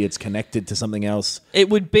maybe it's connected to something else. It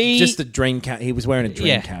would be Just the dream cat. He was wearing a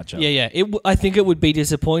dream catcher. Yeah. I think it would be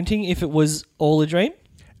disappointing if it was all a dream.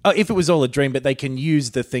 If it was all a dream, but they can use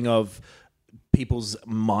the thing of people's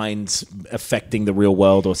minds affecting the real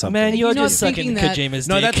world or something. Man, you're not just sucking thinking that- Kojima's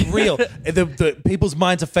No, dick. that's real. The people's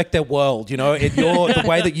minds affect their world. You know, the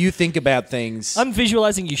way that you think about things. I'm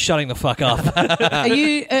visualizing you shutting the fuck up. Are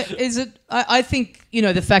you? Is it? I think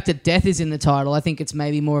the fact that death is in the title. I think it's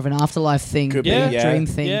maybe more of an afterlife thing, Could be, than a yeah. dream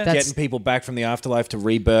thing. Yeah. That's Getting people back from the afterlife to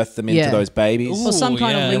rebirth them into Yeah. those babies. or some Ooh,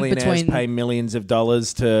 kind yeah. of link Millionaires between pay millions of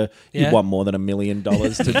dollars to. Yeah. You want more than $1 million to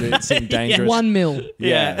do it. Seem dangerous. 1 mil.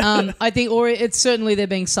 Yeah. I think, or it's certainly there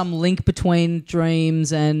being some link between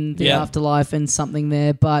dreams and the Yeah. afterlife and something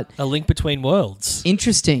there. But A link between worlds.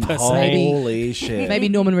 interesting. Maybe Holy shit.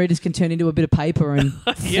 Norman Reedus can turn into a bit of paper and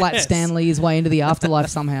flat Yes. Stanley his way into the afterlife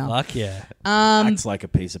somehow. Fuck yeah. Acts like a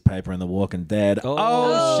piece of paper in The Walking Dead.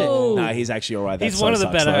 Oh, shit. No, he's actually all right. That He's so one of the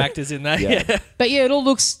sucks, better though. actors in that. Yeah. Yeah. But yeah, it all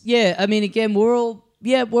looks. Yeah, I mean, again, we're all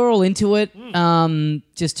into it.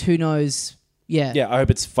 Just who knows? Yeah. Yeah, I hope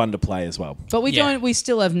it's fun to play as well. But we Yeah. don't. We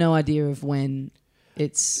still have no idea of when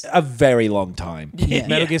it's. A very long time. Yeah.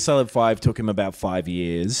 Metal Gear Solid 5 took him about 5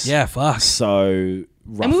 years. Yeah, fuck. So,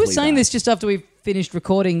 roughly And we were saying that. this just after we finished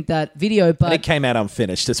recording that video, but And it came out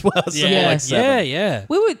unfinished as well. So Yeah, like 7. yeah.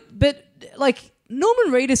 we were. But like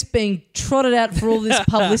Norman Reedus being trotted out for all this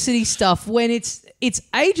publicity stuff when it's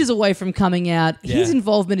ages away from coming out. Yeah. His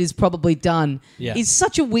involvement is probably done. Yeah. It's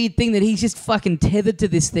such a weird thing that he's just fucking tethered to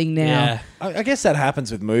this thing now. Yeah. I guess that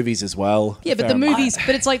happens with movies as well. Yeah, but Fair the amount. movies,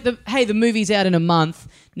 but it's like the movie's out in a month.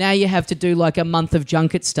 Now you have to do like a month of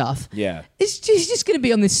junket stuff. Yeah. He's just going to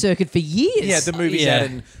be on this circuit for years. Yeah, the movie's Yeah. out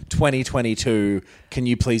in 2022. Can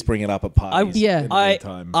you please bring it up at parties? Yeah. in the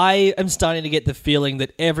meantime? I am starting to get the feeling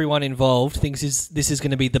that everyone involved thinks this is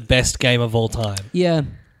going to be the best game of all time. Yeah.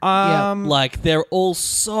 Like, they're all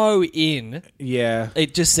so in. Yeah.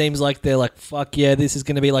 It just seems like they're like, fuck yeah, this is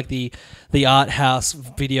going to be like the art house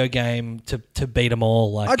video game to beat them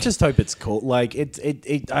all. Like, I just hope it's cool. Like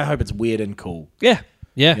I hope it's weird and cool. yeah.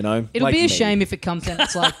 You know, It'll Like be a me. shame if it comes out.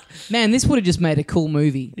 It's like, man, this would have just made a cool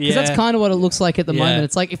movie. Because Yeah. that's kind of what it looks like at the Yeah. moment.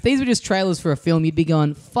 It's like if these were just trailers for a film, you'd be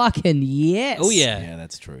going, fucking yes. Oh, yeah. Yeah,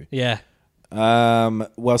 that's true. Yeah.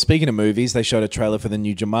 Well, speaking of movies, they showed a trailer for the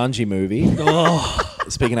new Jumanji movie.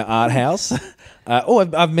 Speaking of art house,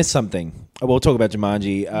 I've missed something. We'll talk about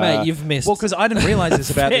Jumanji. Mate, you've missed. Well, because I didn't realize this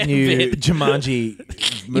about the Fair new bit. Jumanji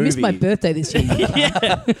movie. You missed my birthday this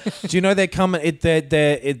year. Do you know they're coming?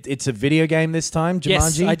 It's a video game this time.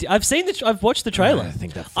 Yes, Jumanji. I've seen I've watched the trailer. I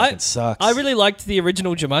think that fucking sucks. I really liked the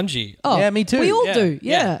original Jumanji. Oh, Yeah, me too. We all Yeah. do.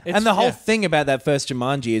 Yeah. It's- And the whole yeah. thing about that first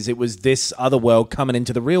Jumanji is it was this other world coming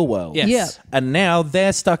into the real world. Yes. Yeah. And now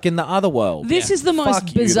they're stuck in the other world. This is the most Fuck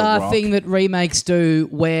you, The bizarre Rock. thing that remakes do,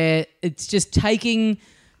 where it's just taking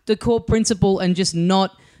the core principle and just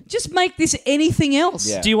make this anything else.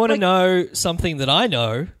 Yeah. Do you want to know something that I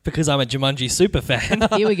know because I'm a Jumanji super fan?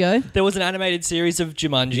 Here we go. There was an animated series of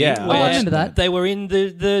Jumanji. Yeah, I where remember that. They were in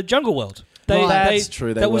the jungle world. Right. That's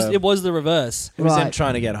true, they were. It was the reverse. It was them Right.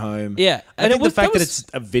 trying to get home. Yeah. I And think it was- the fact that that, was- it's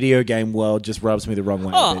a video game world just rubs me the wrong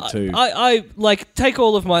way a Oh, bit too. I like take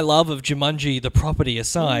all of my love of Jumanji, the property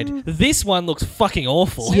aside. This one looks fucking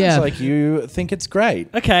awful. Seems Yeah. like you think it's great.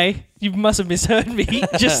 Okay, you must have misheard me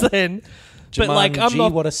just then. But like,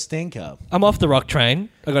 Jumanji, what a stinker. I'm off the rock train.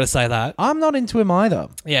 I got to say that. I'm not into him either.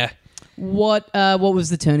 Yeah, What was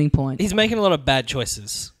the turning point? he's making a lot of bad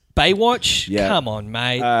choices. Baywatch, Yeah. come on,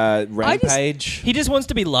 mate. Rampage, He just wants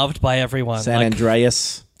to be loved by everyone. San like,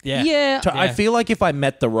 Andreas. Yeah. Yeah. I feel like if I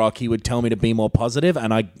met The Rock, he would tell me to be more positive,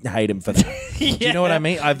 and I hate him for that. Do you know what I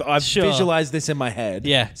mean? I've Sure. visualized this in my head.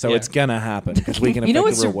 Yeah, So yeah. it's gonna happen because we can You know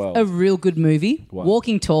affect what's the real world. a real good movie? What?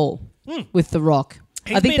 Walking Tall with The Rock.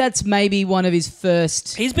 He's I think been- that's maybe one of his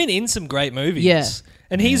first. He's been in some great movies. Yeah.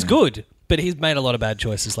 And he's good, but he's made a lot of bad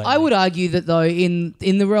choices lately. I would argue that though, in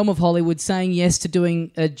the realm of Hollywood, saying yes to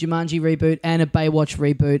doing a Jumanji reboot and a Baywatch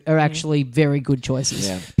reboot are actually very good choices.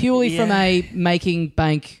 Yeah. Purely from Yeah. a making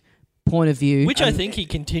bank point of view. Which I think he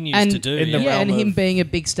continues and to do. in the yeah, and realm him of- being a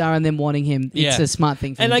big star and them wanting him, it's Yeah. a smart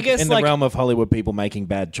thing for And him. I guess in the like realm of Hollywood people making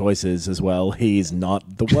bad choices as well, he's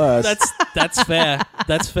not the worst. that's fair.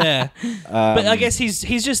 That's fair. But I guess he's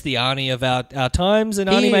just the Arnie of our times, and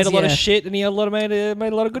He Arnie made is, a lot of yeah. shit, and he had made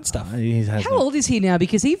a lot of good stuff. He has How old is he now?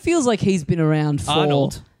 Because he feels like he's been around for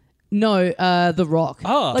Arnold. No, The Rock.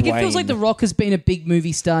 Oh. Like it feels Dwayne. like The Rock has been a big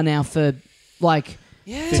movie star now for like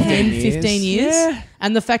 10, 15 years. Yeah.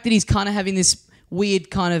 And the fact that he's kind of having this weird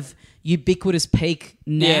kind of ubiquitous peak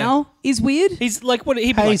now is weird. He's like what?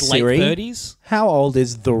 He'd be Hey, like Siri. late 30s. How old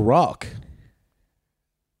is The Rock?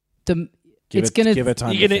 Give It's gonna give it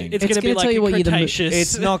time You're to gonna, think. it's It's gonna be gonna like tell you a what year the mo- Cretaceous.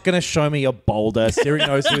 It's not going to show me a boulder. Siri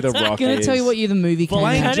knows who The Rock going is. to tell you what year the movie came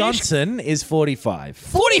Dwayne out. Johnson is 45.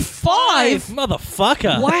 45,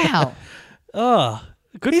 motherfucker. Wow. Oh,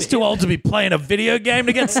 good. He's too old to be playing a video game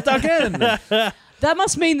to get stuck in. That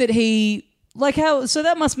must mean that he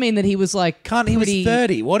that must mean that he was like He was pretty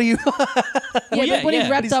 30. What are you? Yeah, yeah, but when yeah.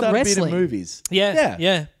 he wrapped He up started being in wrestling. movies.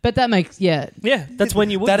 Yeah. But that makes That's when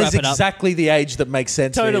you would That wrap is it up. exactly the age that makes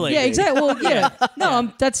sense. for him. Totally. Yeah, exactly. Well, yeah.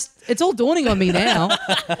 No, it's all dawning on me now.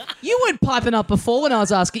 You weren't piping up before when I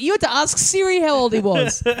was asking. You had to ask Siri how old he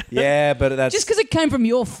was. Yeah, but that's Just because it came from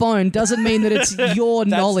your phone doesn't mean that it's your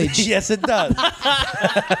that's- knowledge. Yes, it does.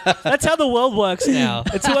 That's how the world works now.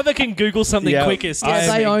 It's whoever can Google something Yeah, quickest. I Yes,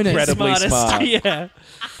 am they own it. incredibly Smartest. smart. Yeah.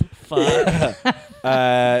 Fuck.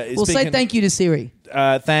 We'll say thank you to Siri.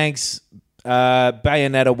 Thanks,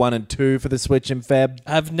 Bayonetta 1 and 2 for the Switch in Feb.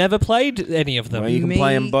 I've never played any of them. Well, you can Me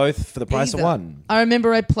play them both for the price of either. one. I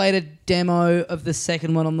remember I played a demo of the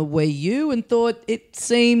second one on the Wii U and thought it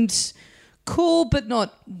seemed cool, but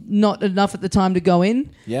not enough at the time to go in.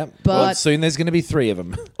 Yeah. But- well, soon there's going to be 3 of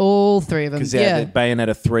them. All three of them. Because Yeah.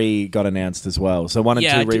 Bayonetta 3 got announced as well. So 1 and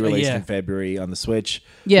Yeah, 2 re-released yeah. in February on the Switch.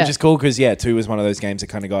 Yeah. Which is cool because, 2 was one of those games that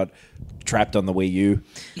kind of got trapped on the Wii U.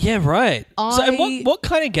 Yeah, right. So, and I- what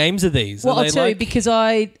kind of games are these? Well, Are I'll they tell you, like- because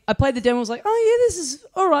I played the demo, I was like, oh, yeah, this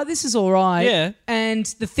is all right, Yeah. And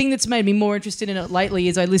the thing that's made me more interested in it lately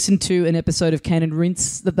is I listened to an episode of Canon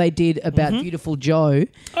Rinse that they did about Beautiful Joe,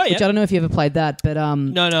 Oh, yeah. which I don't know if you ever played that, but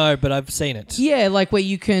No, but I've seen it. yeah, like where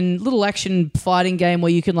you can, little action fighting game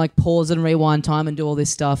where you can like pause and rewind time and do all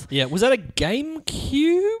this stuff. Yeah, was that a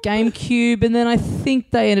GameCube? GameCube, and then I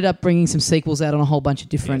think they ended up bringing some sequels out on a whole bunch of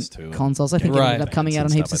different PS2. consoles. I think it Right. ended up coming out on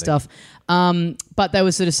Some heaps of stuff, stuff. But they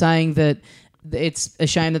were sort of saying that it's a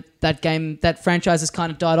shame that game, that franchise has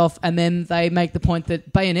kind of died off, and then they make the point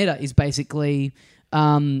that Bayonetta is basically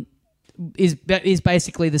is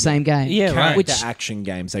basically the same game. Yeah, right. Character Which action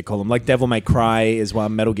games, they call them. Like Devil May Cry is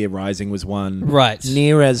one. Metal Gear Rising was one. Right.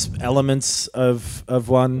 Nier has elements of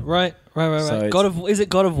one. Right. So it's- Is it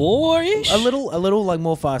God of War-ish? A little like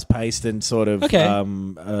more fast paced and sort of Okay. a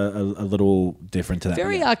little different to that.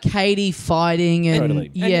 very Yeah. arcadey fighting and Totally.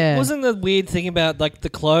 And yeah. wasn't the weird thing about like the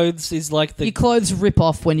clothes is like the Your clothes rip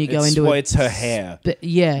off when you go into well, it. it's her hair. But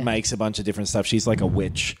yeah. Makes a bunch of different stuff. She's like a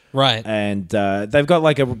witch. right. And they've got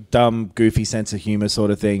like a dumb, goofy sense of humor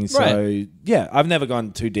sort of thing. So, Right. yeah, I've never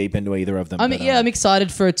gone too deep into either of them. I mean, but, yeah, I'm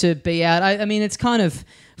excited for it to be out. I mean, it's kind of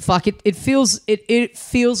fuck it. It feels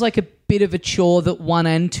like a bit of a chore that 1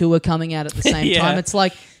 and 2 are coming out at the same Yeah. time. It's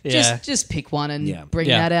like Yeah. just pick one and Yeah. bring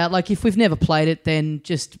Yeah. that out. Like if we've never played it, then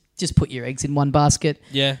just put your eggs in one basket.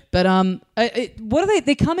 Yeah. But what are they?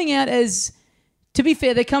 They're coming out as. To be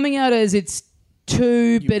fair, they're coming out as it's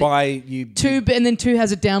 2, you but buy 2, but and then 2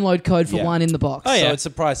 has a download code for Yeah. 1 in the box. Oh, yeah. So it's the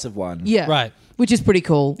price of one. Yeah. Right. Which is pretty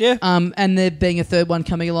cool. Yeah. And there being a third one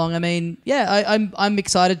coming along. I mean, yeah, I'm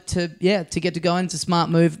excited to get to go in. It's a smart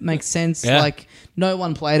move. Makes sense. Yeah. Like no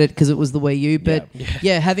one played it because it was the Wii U, but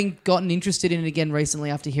yeah, having gotten interested in it again recently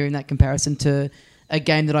after hearing that comparison to a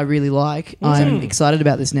game that I really like, I'm excited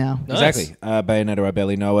about this now. Nice. Exactly. Bayonetta, I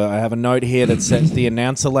barely know her. I have a note here that says the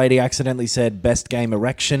announcer lady accidentally said best game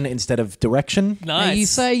erection instead of direction. Nice. Now, you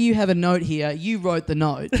say you have a note here. You wrote the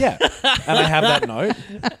note. Yeah. And I have that note.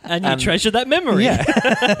 and you treasure that memory.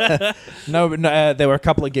 Yeah. No, there were a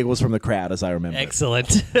couple of giggles from the crowd, as I remember.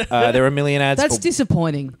 Excellent. There were a million ads That's for...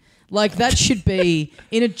 disappointing. Like that should be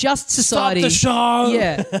in a just society. Stop the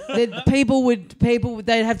show! Yeah, people would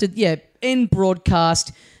they'd have to end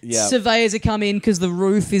broadcast. Yeah. Surveyors would come in because the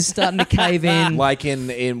roof is starting to cave in. Like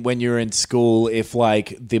in when you're in school, if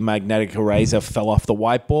like the magnetic eraser fell off the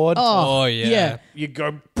whiteboard, Oh, yeah. you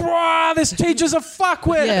go, bruh, this teacher's a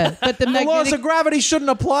fuckwit. Yeah, but the laws magnetic- of gravity shouldn't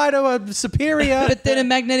apply to a superior. But then a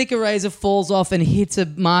magnetic eraser falls off and hits a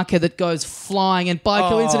marker that goes flying, and by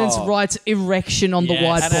coincidence writes erection on the Yes.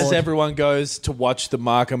 whiteboard. And as everyone goes to watch the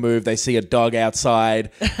marker move, they see a dog outside,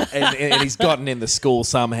 and he's gotten in the school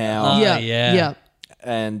somehow. yeah, yeah. yeah.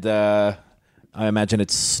 And I imagine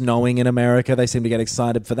it's snowing in America. They seem to get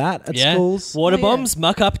excited for that at Yeah. schools. Water Oh, yeah. bombs,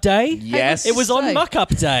 muck up day. Yes. It was on Say. muck up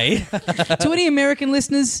day. To any American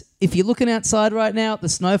listeners, if you're looking outside right now at the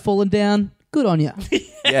snow falling down, good on you.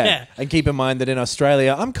 Yeah. And keep in mind that in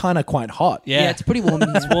Australia, I'm kind of quite hot. Yeah. It's pretty warm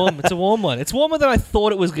in It's here. warm. It's a warm one. It's warmer than I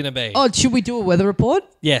thought it was going to be. Oh, should we do a weather report?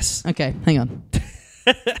 Yes. Okay, hang on.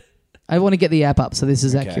 I want to get the app up so this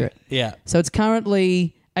is accurate. Yeah. So it's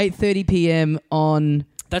currently 8:30 p.m. on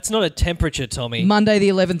That's not a temperature, Tommy. Monday, the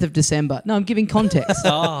 11th of December. No, I'm giving context.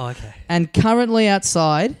 Oh, okay. And currently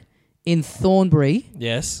outside in Thornbury,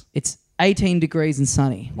 Yes. it's 18 degrees and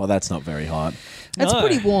sunny. Well, that's not very hot. That's No.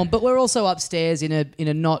 pretty warm, but we're also upstairs in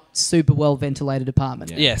a not super well ventilated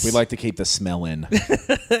apartment. Yes. We like to keep the smell in.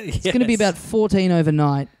 It's going to be about 14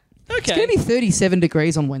 overnight. Okay. It's going to be 37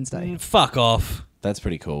 degrees on Wednesday. Fuck off. That's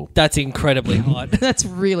pretty cool. That's incredibly hot. That's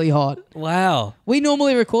really hot. Wow. We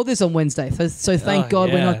normally record this on Wednesday, so thank Oh, God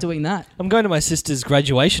we're yeah. not doing that. I'm going to my sister's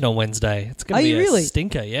graduation on Wednesday. It's going Are to be you a really?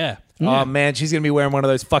 stinker, yeah. Oh, man, she's going to be wearing one of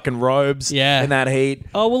those fucking robes Yeah. in that heat.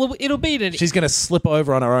 Oh, well, it'll be an... She's going to slip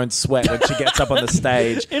over on her own sweat when she gets up on the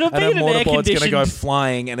stage. It'll and be her an mortarboard's going to go air-conditioned-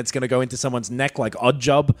 flying and it's going to go into someone's neck like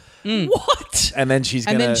Oddjob. What? And then she's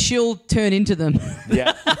going And to... then she'll turn into them.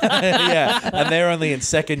 Yeah. Yeah. And they're only in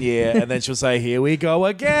second year. And then she'll say, here we go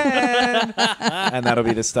again. And that'll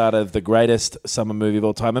be the start of the greatest summer movie of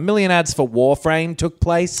all time. 1 million ads for Warframe took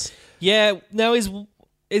place. Yeah. Now,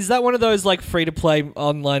 is that one of those, like, free-to-play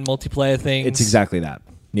online multiplayer things? It's exactly that.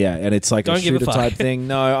 Yeah, and it's like Don't a give a shooter fuck. type thing.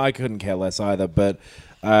 No, I couldn't care less either, but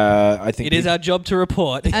I think It is our job to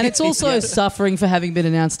report. And it's also suffering for having been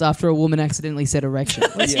announced after a woman accidentally said erection.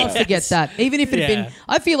 Let's not forget that. Even if it had Yeah. been...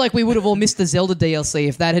 I feel like we would have all missed the Zelda DLC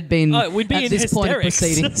if that had been we'd be at in this point of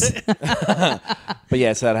hysterics. proceedings. But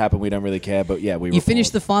yeah, so that happened. We don't really care, but yeah, we You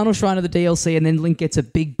finish the final shrine of the DLC and then Link gets a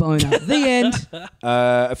big boner. The end.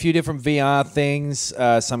 a few different VR things.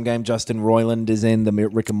 Some game Justin Roiland is in, the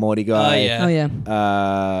Rick and Morty guy. yeah. Oh,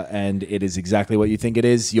 yeah. And it is exactly what you think it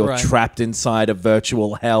is. You're Right. trapped inside a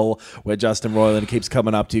virtual hell where Justin Roiland keeps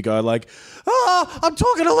coming up to you, going like, I'm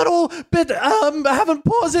talking a little bit, having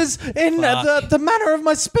pauses in the manner of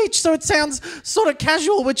my speech, so it sounds sort of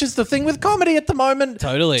casual, which is the thing with comedy at the moment.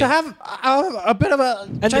 Totally. To have a bit of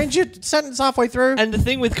a change your sentence halfway through. And the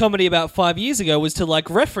thing with comedy about 5 years ago was to like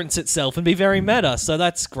reference itself and be very meta. So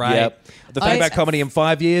that's great. Yep. The thing about comedy in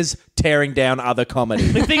 5 years, tearing down other comedy.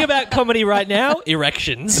 The thing about comedy right now,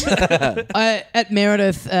 erections. At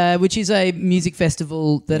Meredith, which is a music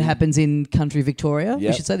festival that happens in country Victoria. We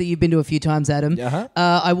Yep. should say that you've been to a few times, Adam. Uh-huh.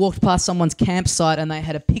 I walked past someone's campsite and they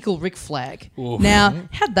had a Pickle Rick flag. Now,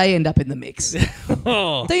 how'd they end up in the mix?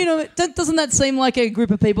 Oh. Do you know? Doesn't that seem like a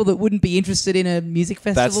group of people that wouldn't be interested in a music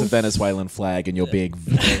festival? That's the Venezuelan flag, and you're being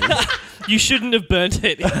You shouldn't have burnt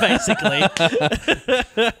it, basically.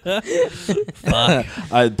 Fuck.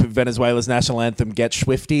 Venezuela's national anthem, Get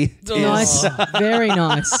Swifty. Nice, very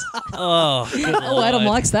nice. Oh, good Oh, Adam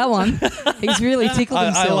Lord. likes that one. He's really tickled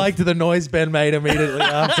himself. I liked the noise Ben made immediately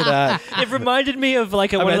after that. It reminded me of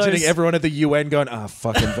like one of Imagining those. everyone at the UN going,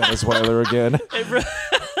 fucking Venezuela again.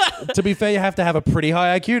 To be fair, you have to have a pretty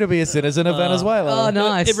high IQ to be a citizen of Venezuela. Oh,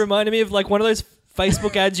 nice. It reminded me of like one of those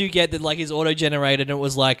Facebook ads you get that like is auto-generated, and it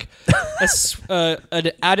was like an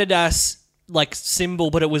Adidas like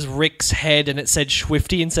symbol, but it was Rick's head, and it said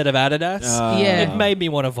Swifty instead of Adidas. Yeah. It made me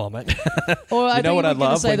want to vomit. Or You know what I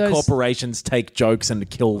love? When those, corporations take jokes and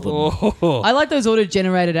kill them. Oh. I like those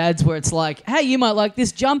auto-generated ads where it's like, "Hey, you might like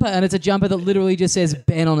this jumper," and it's a jumper that literally just says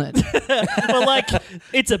 "Ben" on it. Well, like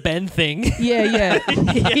it's a Ben thing. Yeah.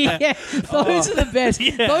 Those are the best.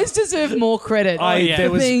 Yeah. Those deserve more credit. yeah. There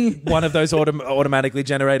for was being- one of those automatically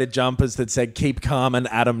generated jumpers that said "Keep calm" and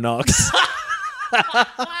Adam Knox.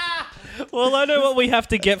 Well, I know what we have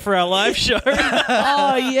to get for our live show.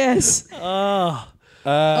 Oh yes.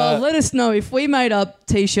 Let us know if we made up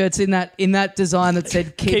T-shirts in that design that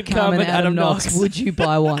said "Keep calm and Adam Knox." Would you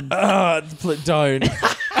buy one? Don't.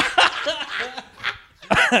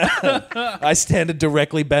 I stand to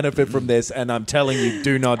directly benefit from this, and I'm telling you,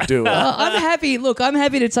 do not do it. I'm happy. Look, I'm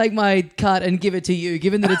happy to take my cut and give it to you,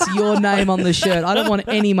 given that it's your name on the shirt. I don't want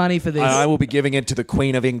any money for this. I will be giving it to the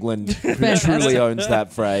Queen of England, who Fantastic. truly owns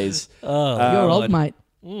that phrase. You're old, mate.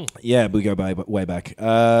 Yeah, we go way back.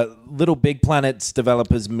 Little Big Planet's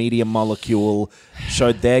developers Media Molecule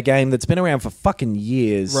showed their game that's been around for fucking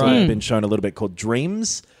years. So Right. it's been shown a little bit called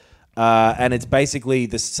Dreams. And it's basically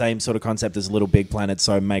the same sort of concept as Little Big Planet,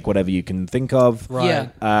 so make whatever you can think of. Right.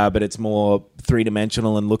 Yeah. But it's more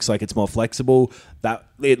three-dimensional and looks like it's more flexible. That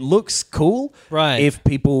it looks cool, Right. if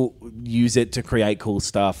people use it to create cool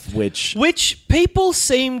stuff, which people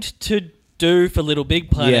seemed to do for Little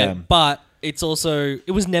Big Planet, Yeah. but it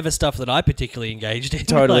was never stuff that I particularly engaged in.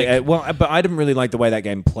 totally. Like, But I didn't really like the way that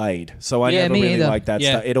game played, so I Yeah, never me really either. liked that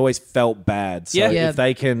Yeah. stuff. It always felt bad. So Yeah. if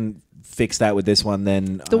they can fix that with this one,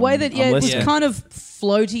 then The way that, it was listening. kind of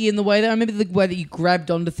floaty in the way that I remember the way that you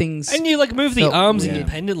grabbed onto things. and you like move the Felt arms weird.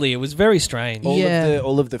 independently. It was very strange. Yeah.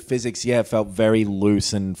 all of the physics, felt very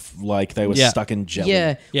loose and like they were Yeah. stuck in jelly.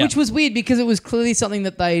 Yeah, Yeah. which was weird because it was clearly something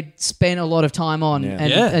that they'd spent a lot of time on Yeah. and,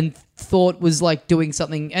 Yeah. and thought was like doing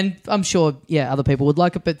something. And I'm sure, other people would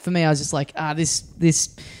like it, but for me, I was just like, this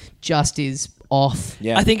just is off.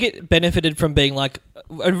 Yeah. I think it benefited from being like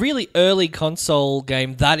a really early console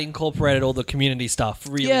game that incorporated all the community stuff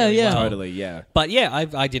really, Yeah, really yeah. well. Totally, yeah. But yeah,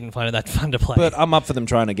 I didn't find it that fun to play. But I'm up for them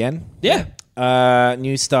trying again. yeah.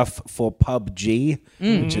 New stuff for PUBG,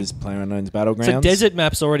 which is PlayerUnknown's Battlegrounds. So Desert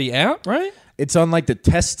Map's already out, right? It's on like the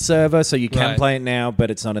test server, so you can Right. play it now,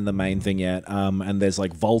 but it's not in the main thing yet. And there's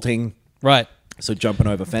like vaulting, Right. so jumping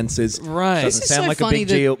over fences. Right. Doesn't This is sound so like a funny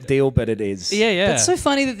big that- deal, but it is. Yeah. It's so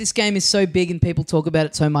funny that this game is so big and people talk about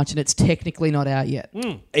it so much and it's technically not out yet.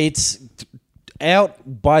 It's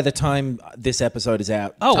out by the time this episode is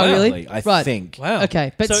out. Oh, wow. really? I Right. think. Wow.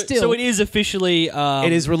 Okay, but so, still- So it is officially...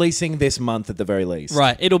 It is releasing this month at the very least.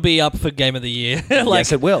 Right. It'll be up for Game of the Year.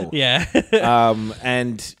 Yes, it will. Yeah.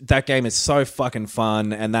 And that game is so fucking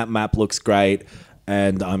fun, and that map looks great,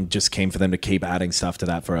 and I'm just keen for them to keep adding stuff to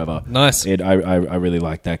that forever. Nice. I really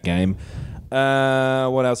like that game.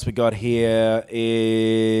 What else we got here?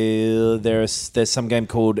 There's some game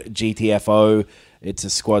called GTFO. It's a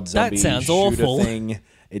squad zombie sounds shooter awful. thing.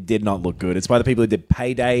 It did not look good. It's by the people who did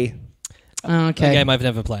Payday. Oh, A okay. game I've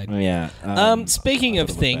never played. Yeah. Speaking of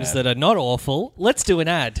things that are not awful, let's do an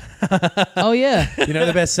ad. Oh, yeah. You know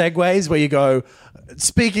the best segues where you go,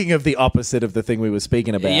 speaking of the opposite of the thing we were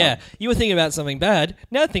speaking about. Yeah, you were thinking about something bad.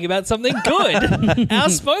 Now think about something good. Our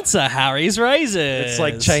sponsor, Harry's Razors. It's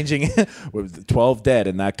like changing with 12 dead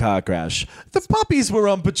in that car crash. The puppies were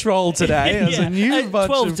on patrol today. There's a new bunch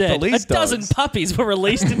 12 of dead. police A dozen dogs. puppies were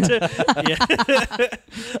released into.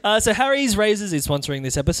 So Harry's Razors is sponsoring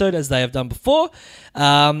this episode, as they have done before.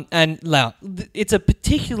 And now it's a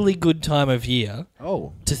particularly good time of year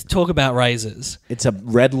Oh, to talk about razors. it's a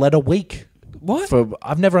red letter week. What?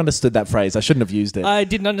 I've never understood that phrase. I shouldn't have used it. I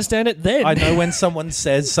didn't understand it then. I know when someone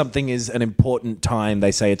says something is an important time,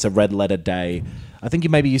 they say it's a red letter day. I think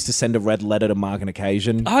you maybe used to send a red letter to mark an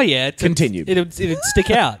occasion. Oh yeah, Continue. It'd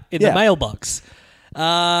stick out in Yeah. the mailbox.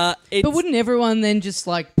 But wouldn't everyone then just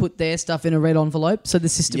like put their stuff in a red envelope so the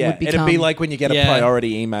system Yeah, would become... it'd be like when you get a Yeah.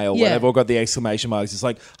 priority email where Yeah. they've all got the exclamation marks. It's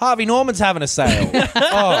like, Harvey Norman's having a sale.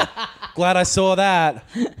 Oh, glad I saw that.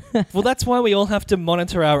 Well, that's why we all have to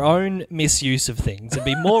monitor our own misuse of things and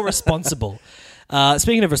be more responsible.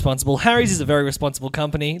 Speaking of responsible, Harry's is a very responsible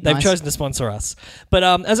company. They've Nice. chosen to sponsor us. But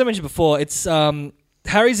as I mentioned before, it's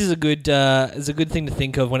Harry's is a good thing to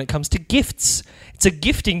think of when it comes to gifts. It's a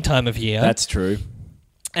gifting time of year. That's true.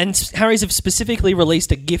 And Harry's have specifically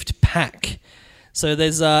released a gift pack. So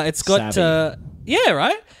there's it's got Savvy.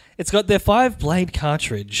 right. It's got their 5-blade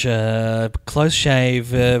cartridge, close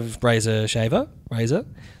shave razor.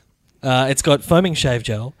 It's got foaming shave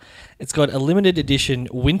gel. It's got a limited edition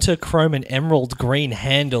winter chrome and emerald green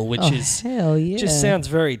handle, which Oh, is hell yeah. just sounds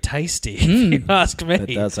very tasty. If you ask me.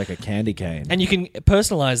 It does like a candy cane. And you can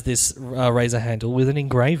personalize this razor handle with an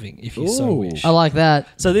engraving if you so Ooh. wish. I like that.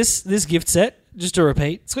 So this gift set, just to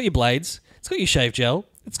repeat, it's got your blades, it's got your shave gel,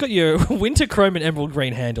 it's got your winter chrome and emerald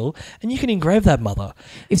green handle, and you can engrave that mother.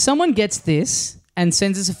 If someone gets this and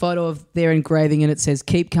sends us a photo of their engraving and it says,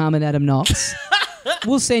 "Keep calm and Adam Knox,"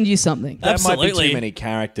 we'll send you something. That might be Absolutely. too many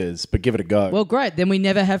characters, but give it a go. Well, great. Then we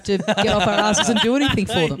never have to get off our asses and do anything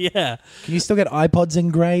for them. Yeah. Can you still get iPods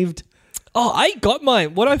engraved? Oh, I got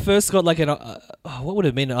mine. When I first got like what would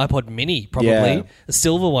have been an iPod Mini, probably. Yeah. A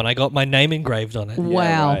silver one. I got my name engraved on it.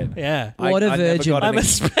 Wow. right. Yeah. What a never virgin. got an I'm a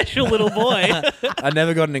special little boy. I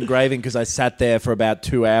never got an engraving because I sat there for about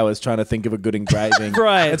 2 hours trying to think of a good engraving.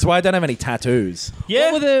 Right. That's why I don't have any tattoos.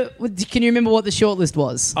 Yeah. Can you remember what the shortlist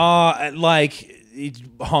was? Like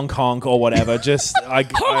honk honk or whatever. Just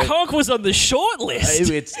Honk Honk was on the short list.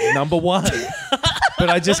 It's number one. But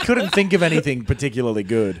I just couldn't think of anything particularly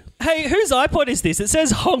good. Hey, whose iPod is this? It says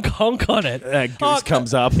Honk Honk on it. Goose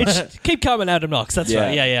comes up. It's Keep Calm and Adam Knox. That's Yeah.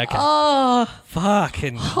 right. Yeah, okay. Oh,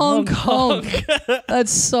 Fucking honk honk.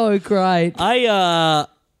 That's so great.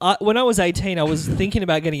 When I was 18, I was thinking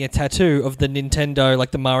about getting a tattoo of the Nintendo, like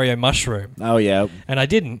the Mario mushroom. Oh, yeah. And I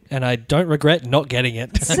didn't, and I don't regret not getting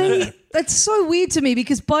it. See, that's so weird to me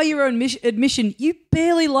because by your own admission, you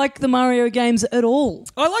barely like the Mario games at all.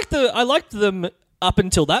 I liked them up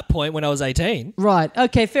until that point when I was 18. Right.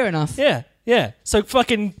 Okay, fair enough. Yeah. So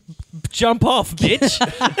fucking jump off, bitch.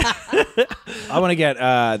 I want to get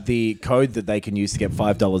the code that they can use to get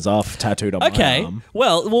 $5 off tattooed on my Okay. arm.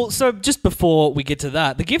 Well, so just before we get to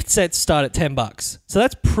that, the gift sets start at $10. So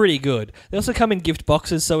that's pretty good. They also come in gift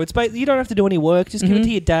boxes, so it's you don't have to do any work. Just give it to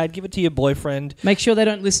your dad, give it to your boyfriend. Make sure they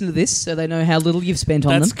don't listen to this so they know how little you've spent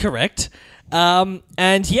on That's them. correct. And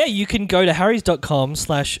yeah, you can go to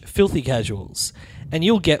harrys.com/filthycasuals and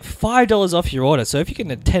you'll get $5 off your order. So if you get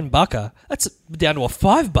a $10, that's down to a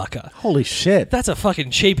 $5. Holy shit. That's a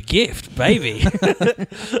fucking cheap gift, baby.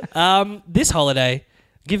 This holiday,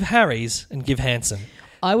 give Harry's and give Hanson.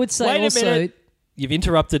 I would say Wait also, a minute. You've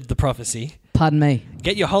interrupted the prophecy. pardon me.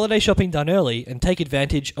 Get your holiday shopping done early and take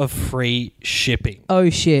advantage of free shipping. Oh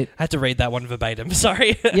shit. I had to read that one verbatim.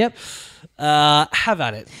 Sorry. Yep. Have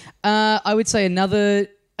at it. I would say another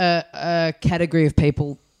category of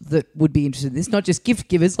people that would be interested in this, not just gift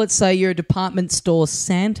givers. Let's say you're a department store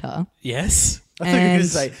Santa. Yes. I thought you were going And-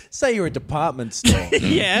 to say you're a department store.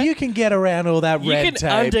 Yeah. You can get around all that You red can tape.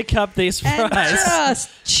 undercut this And price. just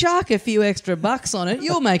chuck a few extra bucks on it.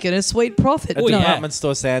 You're making a sweet profit. Oh, yeah. Department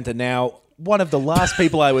store Santa now. One of the last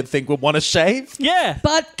people I would think would want to shave. Yeah.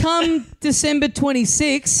 But come December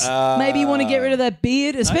 26, maybe you want to get rid of that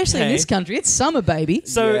beard, especially in Okay. this country. It's summer, baby.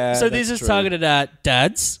 So Yeah, this that's is true. targeted at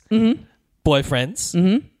dads,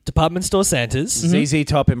 boyfriends, department store Santas. ZZ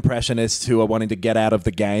Top impressionists who are wanting to get out of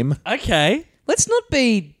the game. Okay. let's not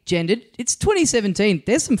be gendered. It's 2017.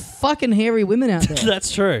 There's some fucking hairy women out there.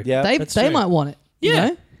 That's true. Yeah. they that's they true. might want it. You Yeah.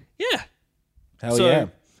 know? Yeah. Hell So, yeah.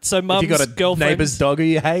 So If mum's you got a girlfriend, neighbour's dog who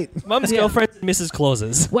you hate. mum's girlfriend, and Mrs.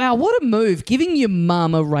 Claus's. Wow, what a move! Giving your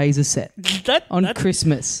mum a razor set on That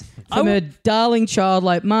Christmas I from w- her darling child.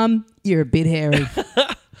 Like, Mum, you're a bit hairy,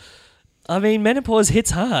 I mean, menopause hits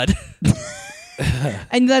hard.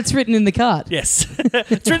 and that's written in the card. Yes,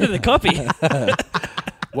 it's written in the copy.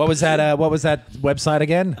 What was that? What was that website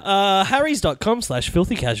again?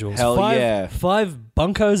 Harrys.com/filthy casuals. Hell yeah. 5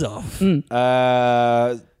 bunkos off.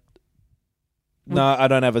 No, I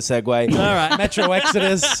don't have a segue. All right. Metro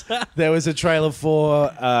Exodus. There was a trailer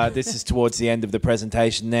for. This is towards the end of the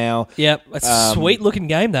presentation now. Yep, it's a sweet looking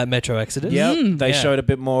game, that Metro Exodus. Yep. They Yeah. showed a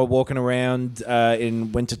bit more walking around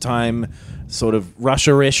in wintertime, sort of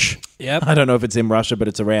Russia-ish. Yep. I don't know if it's in Russia, but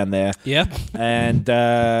it's around there. Yep. And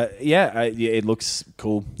it looks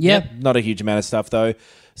cool. Yep. Not a huge amount of stuff though.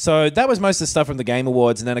 So that was most of the stuff from the Game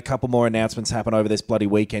Awards, and then a couple more announcements happened over this bloody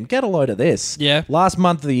weekend. Get a load of this. Yeah. Last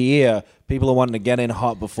month of the year, people are wanting to get in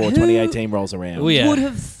hot before 2018 rolls around. Oh, yeah. Would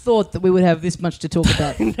have thought that we would have this much to talk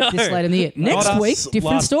about this late in the year. Next us. week,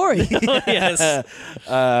 different Last- story. Yes.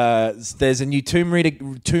 There's a new Tomb Raider.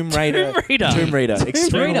 Extremely Raider,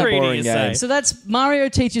 boring you game. say. So that's Mario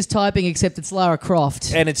teaches typing, except it's Lara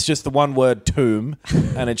Croft. And it's just the one word tomb,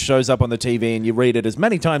 and it shows up on the TV, and you read it as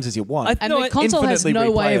many times as you want. And No, the it- console has infinitely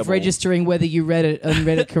no way of replayable. registering whether you read it and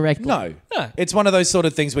read it correctly. No. No. It's one of those sort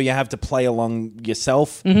of things where you have to play along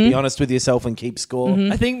yourself, be honest with yourself, and keep score.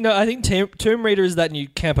 I think Tomb Raider is that new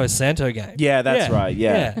Campo Santo game. Yeah, that's right.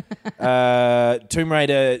 Yeah. Tomb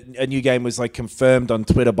Raider, a new game, was like confirmed on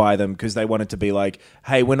Twitter by them because they wanted to be like,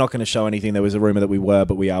 hey, we're not going to show anything. There was a rumor that we were,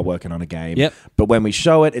 but we are working on a game. Yep. But when we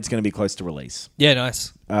show it, it's going to be close to release. Yeah,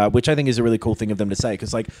 nice. Which I think is a really cool thing of them to say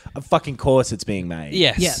because, like, of fucking course it's being made.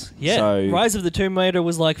 Yes. Yeah. Yeah. So- Rise of the Tomb Raider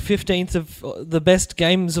was like 15th of the best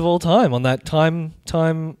games of all time on that Time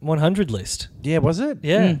 100 list. Yeah, was it?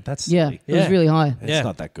 Yeah. That's Yeah, silly. it was Yeah. really high. It's Yeah.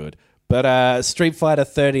 not that good. But Street Fighter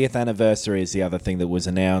 30th anniversary is the other thing that was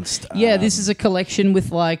announced. Yeah, this is a collection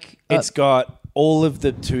with like... It's got all of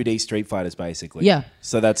the 2D Street Fighters, basically. Yeah.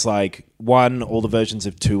 So that's like 1, all the versions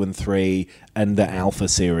of 2 and 3, and the Alpha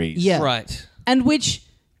series. Yeah. Right. And which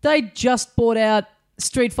they just bought out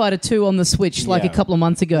Street Fighter 2 on the Switch like a Yeah. couple of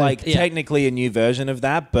months ago. Like, technically a new version of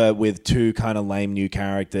that, but with 2 kind of lame new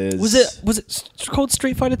characters. Was it called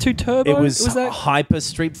Street Fighter 2 Turbo? It was that? Hyper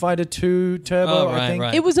Street Fighter 2 Turbo, Oh, I right, think.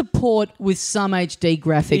 right. It was a port with some HD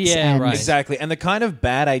graphics. Yeah, and right. Exactly. And the kind of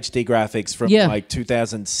bad HD graphics from Yeah. like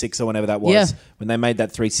 2006 or whenever that was, Yeah. when they made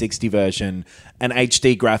that 360 version, and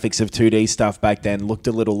HD graphics of 2D stuff back then looked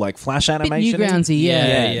a little like Flash Bit animation. Newgroundsy,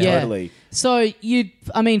 yeah. Yeah, totally. So you'd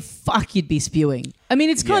be spewing. I mean,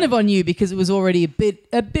 it's kind of on you because it was already a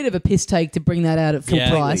bit of a piss take to bring that out at full Yeah.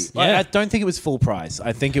 price. Yeah. I don't think it was full price.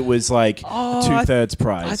 I think it was like 2/3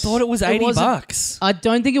 price. I thought it was $80. wasn't- I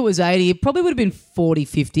don't think it was 80. It probably would have been 40,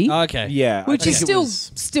 50. Okay. Yeah, which I is think it still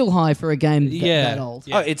was- still high for a game Yeah. that old.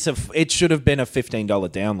 Yeah. it should have been a $15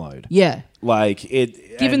 download. Yeah. Like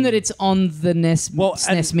it. Given and that it's on the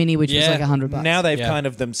SNES Mini, which was Yeah. like $100. now they've Yeah. kind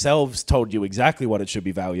of themselves told you exactly what it should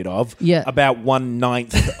be valued of. Yeah. About 1/9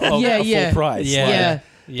 of Yeah, a yeah. full price. Yeah. yeah.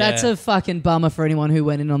 Yeah. That's a fucking bummer for anyone who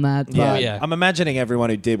went in on that. But Yeah. Yeah. I'm imagining everyone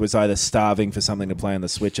who did was either starving for something to play on the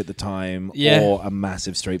Switch at the time Yeah. or a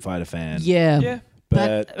massive Street Fighter fan. Yeah. Yeah.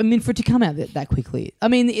 But I mean, for it to come out that quickly, I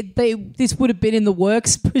mean, this would have been in the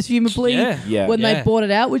works presumably Yeah. when they Yeah. bought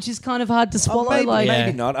it out, which is kind of hard to swallow. Maybe, like,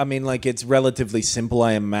 maybe not. I mean, like it's relatively simple,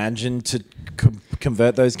 I imagine, to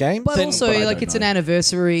convert those games. but also I like don't it's know. an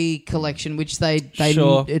anniversary collection, which they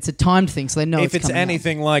Sure. it's a timed thing, so they know If it's coming out.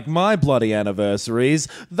 anything like my bloody anniversaries,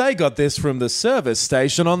 they got this from the service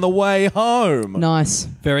station on the way home. Nice.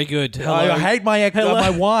 Very good. Hello. I hate my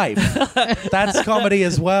my wife. That's comedy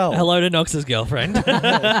as well. Hello to Knox's girlfriend.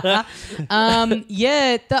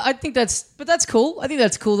 I think that's cool. I think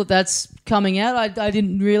that's cool that that's coming out. I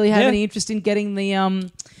didn't really have Yeah. any interest in getting the Yeah. number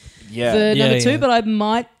Yeah, 2, yeah. but I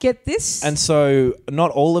might get this. And so,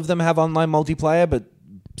 not all of them have online multiplayer, but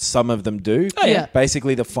some of them do. Oh, yeah.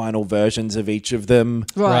 Basically, the final versions of each of them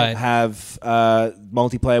Right. have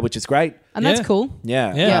multiplayer, which is great. and that's Yeah. cool.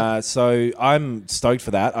 Yeah. Yeah. So I'm stoked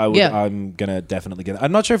for that. Yeah. I'm gonna definitely get it.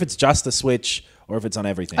 I'm not sure if it's just the Switch or if it's on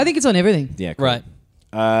everything. I think it's on everything. Yeah. Cool.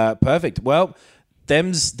 Right. Perfect. Well,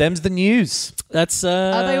 them's the news. That's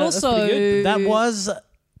Are they that's also pretty good. That was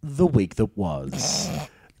the week that was.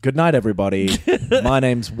 Good night, everybody. My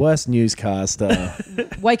name's Worst Newscaster.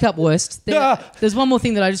 Wake Up Worst? There's one more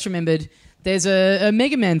thing that I just remembered. There's a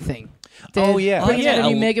Mega Man thing. They're Oh, yeah. bringing Oh, yeah.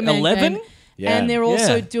 out a new Mega Man 11? game. Yeah. And they're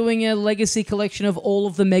also Yeah. doing a legacy collection of all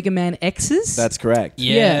of the Mega Man X's. That's correct.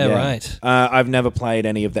 Yeah, Yeah. right. I've never played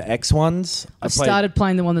any of the X ones. I started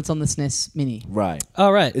playing the one that's on the SNES Mini. Right.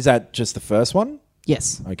 All right. Is that just the first one?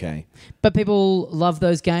 Yes. Okay. But people love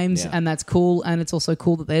those games, Yeah. and that's cool. And it's also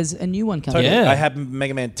cool that there's a new one coming. Yeah. I had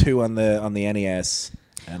Mega Man 2 on the NES,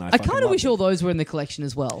 and I kind of wish all those were in the collection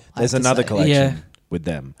as well. I There's have to another say. collection Yeah. with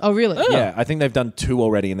them. Oh, really? Yeah, I think they've done 2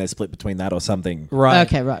 already, and they're split between that or something. Right.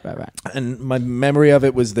 Okay, right. And my memory of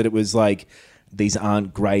it was that it was like these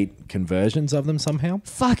aren't great conversions of them somehow.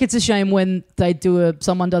 Fuck, it's a shame when they do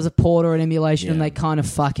someone does a port or an emulation and Yeah. they kind of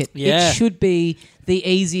fuck it. Yeah. It should be the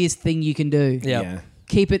easiest thing you can do. Yeah.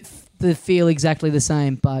 Keep it the feel exactly the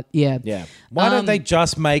same, but yeah. Yeah. Why don't they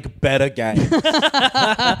just make better games?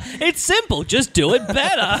 It's simple. Just do it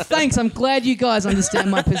better. Thanks. I'm glad you guys understand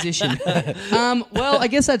my position. Well, I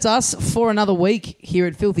guess that's us for another week here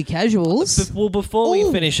at Filthy Casuals. Well, before we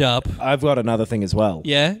finish up, I've got another thing as well.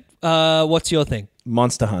 yeah, what's your thing?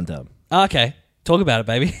 Monster Hunter. Okay. Talk about it,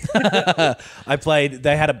 baby.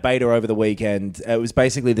 They had a beta over the weekend. It was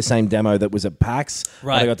basically the same demo that was at PAX.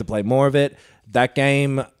 Right. I got to play more of it. That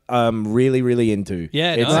game, I'm really, really into.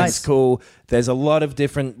 Yeah, it's nice. cool. There's a lot of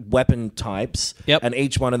different weapon types. Yep. And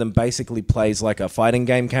each one of them basically plays like a fighting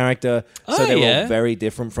game character. So Oh, they're yeah. all very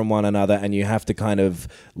different from one another, and you have to kind of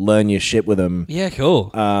learn your shit with them. Yeah,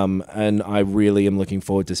 cool. And I really am looking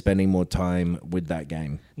forward to spending more time with that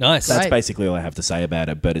game. Nice. That's Right. basically all I have to say about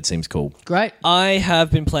it, but it seems cool. Great. I have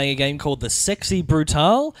been playing a game called The Sexy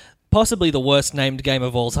Brutale, possibly the worst named game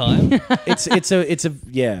of all time. It's a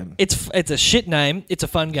yeah. It's a shit name. It's a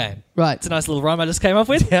fun game. Right. It's a nice little rhyme I just came up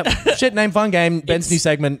with. Yep. Shit name, fun game. Ben's new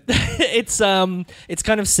segment. It's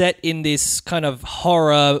kind of set in this kind of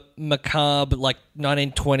horror, macabre, like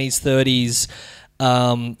 1920s,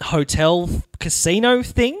 30s hotel casino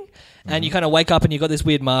thing. And you kind of wake up and you've got this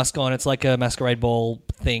weird mask on. It's like a masquerade ball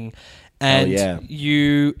thing. And yeah.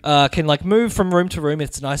 you can like move from room to room.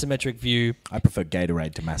 It's an isometric view. I prefer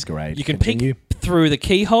Gatorade to Masquerade. You can Continue. peek through the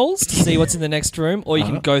keyholes to see what's in the next room, or you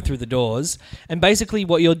can go through the doors. And basically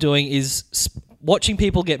what you're doing is watching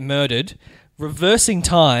people get murdered, reversing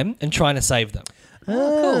time, and trying to save them. Cool.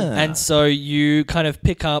 And so you kind of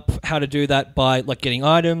pick up how to do that by like getting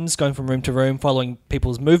items, going from room to room, following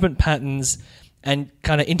people's movement patterns, and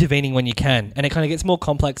kind of intervening when you can. And it kind of gets more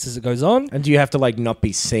complex as it goes on. And do you have to like not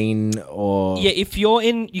be seen or? Yeah, if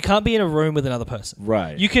you can't be in a room with another person.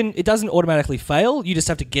 Right. It doesn't automatically fail. You just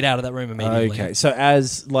have to get out of that room immediately. Okay, so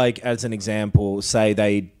as an example, say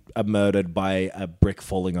they are murdered by a brick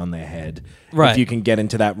falling on their head. Right. If you can get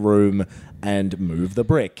into that room and move the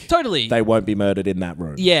brick, Totally. they won't be murdered in that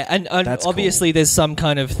room. Yeah, and That's obviously there's some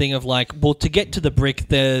kind of thing of like, well, to get to the brick,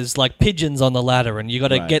 there's like pigeons on the ladder, and you got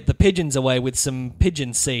to Right. get the pigeons away with some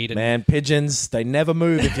pigeon seed. And, Man, pigeons, they never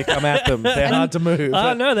move if you come at them. They're hard to move.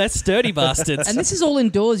 oh no, that's sturdy bastards. And this is all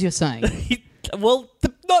indoors, you're saying? Well,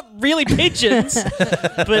 not really pigeons,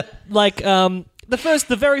 but like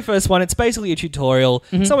the very first one. It's basically a tutorial.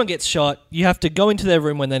 Someone gets shot. You have to go into their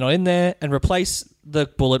room when they're not in there and replace the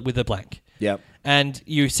bullet with a blank. Yep. And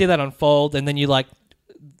you see that unfold, and then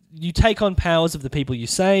you take on powers of the people you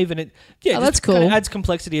save, and it that's just kind cool. of adds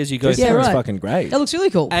complexity as you go This through. Yeah, sounds right. fucking great. That looks really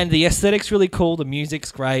cool. And the aesthetic's really cool. The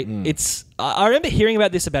music's great. I remember hearing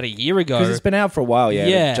about this about a year ago. Because it's been out for a while, yeah.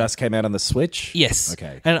 Yeah. It just came out on the Switch. Yes.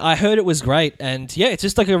 Okay. And I heard it was great. And yeah, it's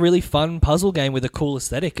just like a really fun puzzle game with a cool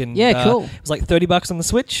aesthetic. And Yeah, cool. It was like $30 on the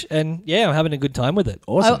Switch. And yeah, I'm having a good time with it.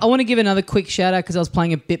 Awesome. I want to give another quick shout out because I was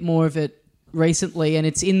playing a bit more of it recently, and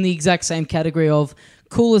it's in the exact same category of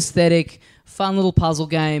cool aesthetic, fun little puzzle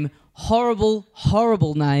game, horrible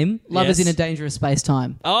name, Lovers Yes. in a Dangerous Space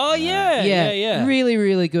Time. Oh, yeah. Really,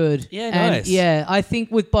 really good. Yeah, and nice. yeah, I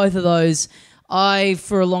think with both of those, I,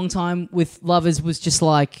 for a long time with Lovers, was just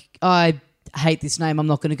like, I hate this name, I'm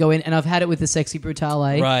not going to go in. And I've had it with the Sexy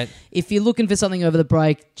Brutale. Right. If you're looking for something over the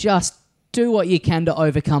break, just do what you can to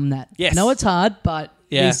overcome that. Yes. I know it's hard, but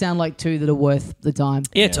Yeah. these sound like two that are worth the time.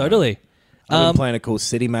 Yeah, totally. I've been playing a cool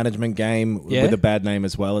city management game Yeah? with a bad name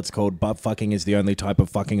as well. It's called Butt Fucking is the Only Type of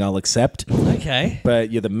Fucking I'll Accept. Okay.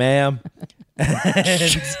 But you're the mayor. And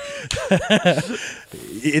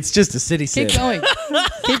it's just a city Keep sim. going.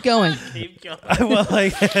 Keep going. Well,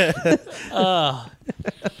 like,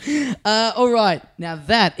 All right. Now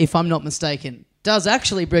that, if I'm not mistaken, does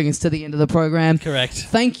actually bring us to the end of the program. Correct.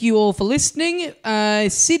 Thank you all for listening.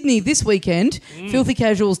 Sydney this weekend,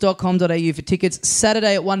 filthycasuals.com.au for tickets.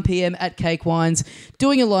 Saturday at 1 p.m. at Cake Wines,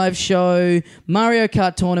 doing a live show, Mario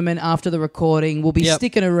Kart tournament after the recording. We'll be Yep.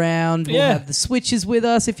 sticking around. We'll Yeah. have the Switches with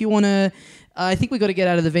us if you want to I think we got to get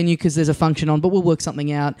out of the venue because there's a function on, but we'll work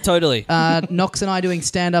something out. Totally. Knox and I doing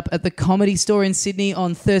stand-up at the Comedy Store in Sydney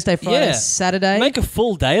on Thursday, Friday, Saturday. Make a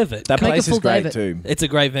full day of it. That place is great David. too. It's a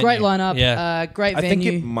great venue. Great lineup. Yeah. Great I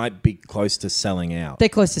venue. think it might be close to selling out. They're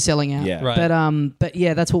close to selling out. Yeah. Right. But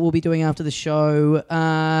yeah, that's what we'll be doing after the show.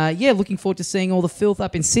 Looking forward to seeing all the filth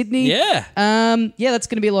up in Sydney. Yeah. That's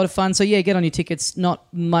going to be a lot of fun. So yeah, get on your tickets. Not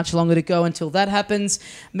much longer to go until that happens.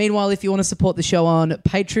 Meanwhile, if you want to support the show on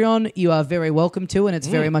Patreon, you are very welcome to, and it's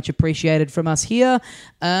very much appreciated from us here.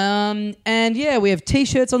 We have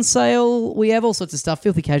t-shirts on sale. We have all sorts of stuff.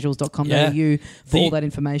 filthycasuals.com.au for all that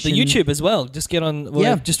information. The YouTube as well. Just get on. We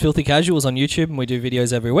have just Filthy Casuals on YouTube, and we do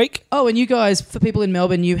videos every week. Oh, and you guys, for people in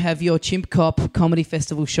Melbourne, you have your Chimp Cop Comedy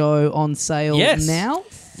Festival show on sale now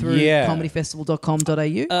through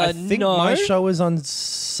comedyfestival.com.au. I think my show is on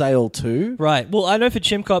sale too. Right. Well, I know for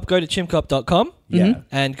Chimp Cop, go to chimpcop.com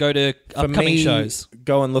and go to upcoming shows.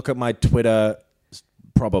 Go and look at my Twitter,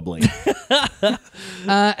 probably.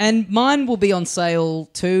 And mine will be on sale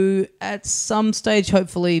too at some stage,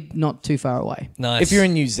 hopefully not too far away. Nice. If you're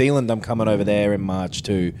in New Zealand, I'm coming over there in March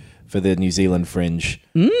too for the New Zealand Fringe.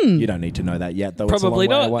 You don't need to know that yet, though. Probably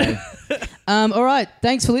it's a long not. way away. All right.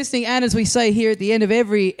 Thanks for listening. And as we say here at the end of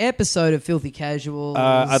every episode of Filthy Casuals...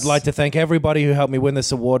 I'd like to thank everybody who helped me win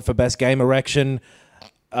this award for Best Game Erection.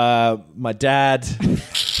 My dad.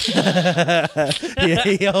 He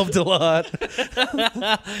helped a lot.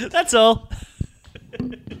 That's all.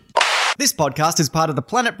 This podcast is part of the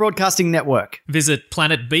Planet Broadcasting Network. Visit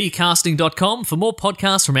planetbcasting.com for more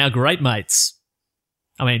podcasts from our great mates.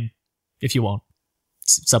 I mean, if you want.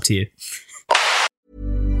 It's up to you.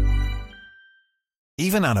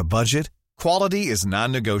 Even on a budget, quality is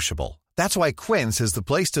non-negotiable. That's why Quince is the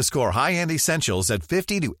place to score high-end essentials at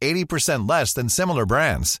 50 to 80% less than similar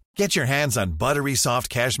brands. Get your hands on buttery soft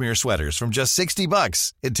cashmere sweaters from just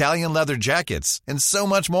 $60, Italian leather jackets, and so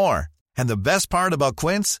much more. And the best part about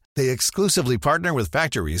Quince, they exclusively partner with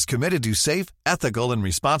factories committed to safe, ethical, and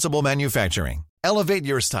responsible manufacturing. Elevate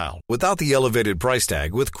your style without the elevated price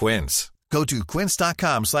tag with Quince. Go to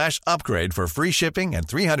quince.com/upgrade for free shipping and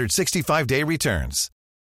 365-day returns.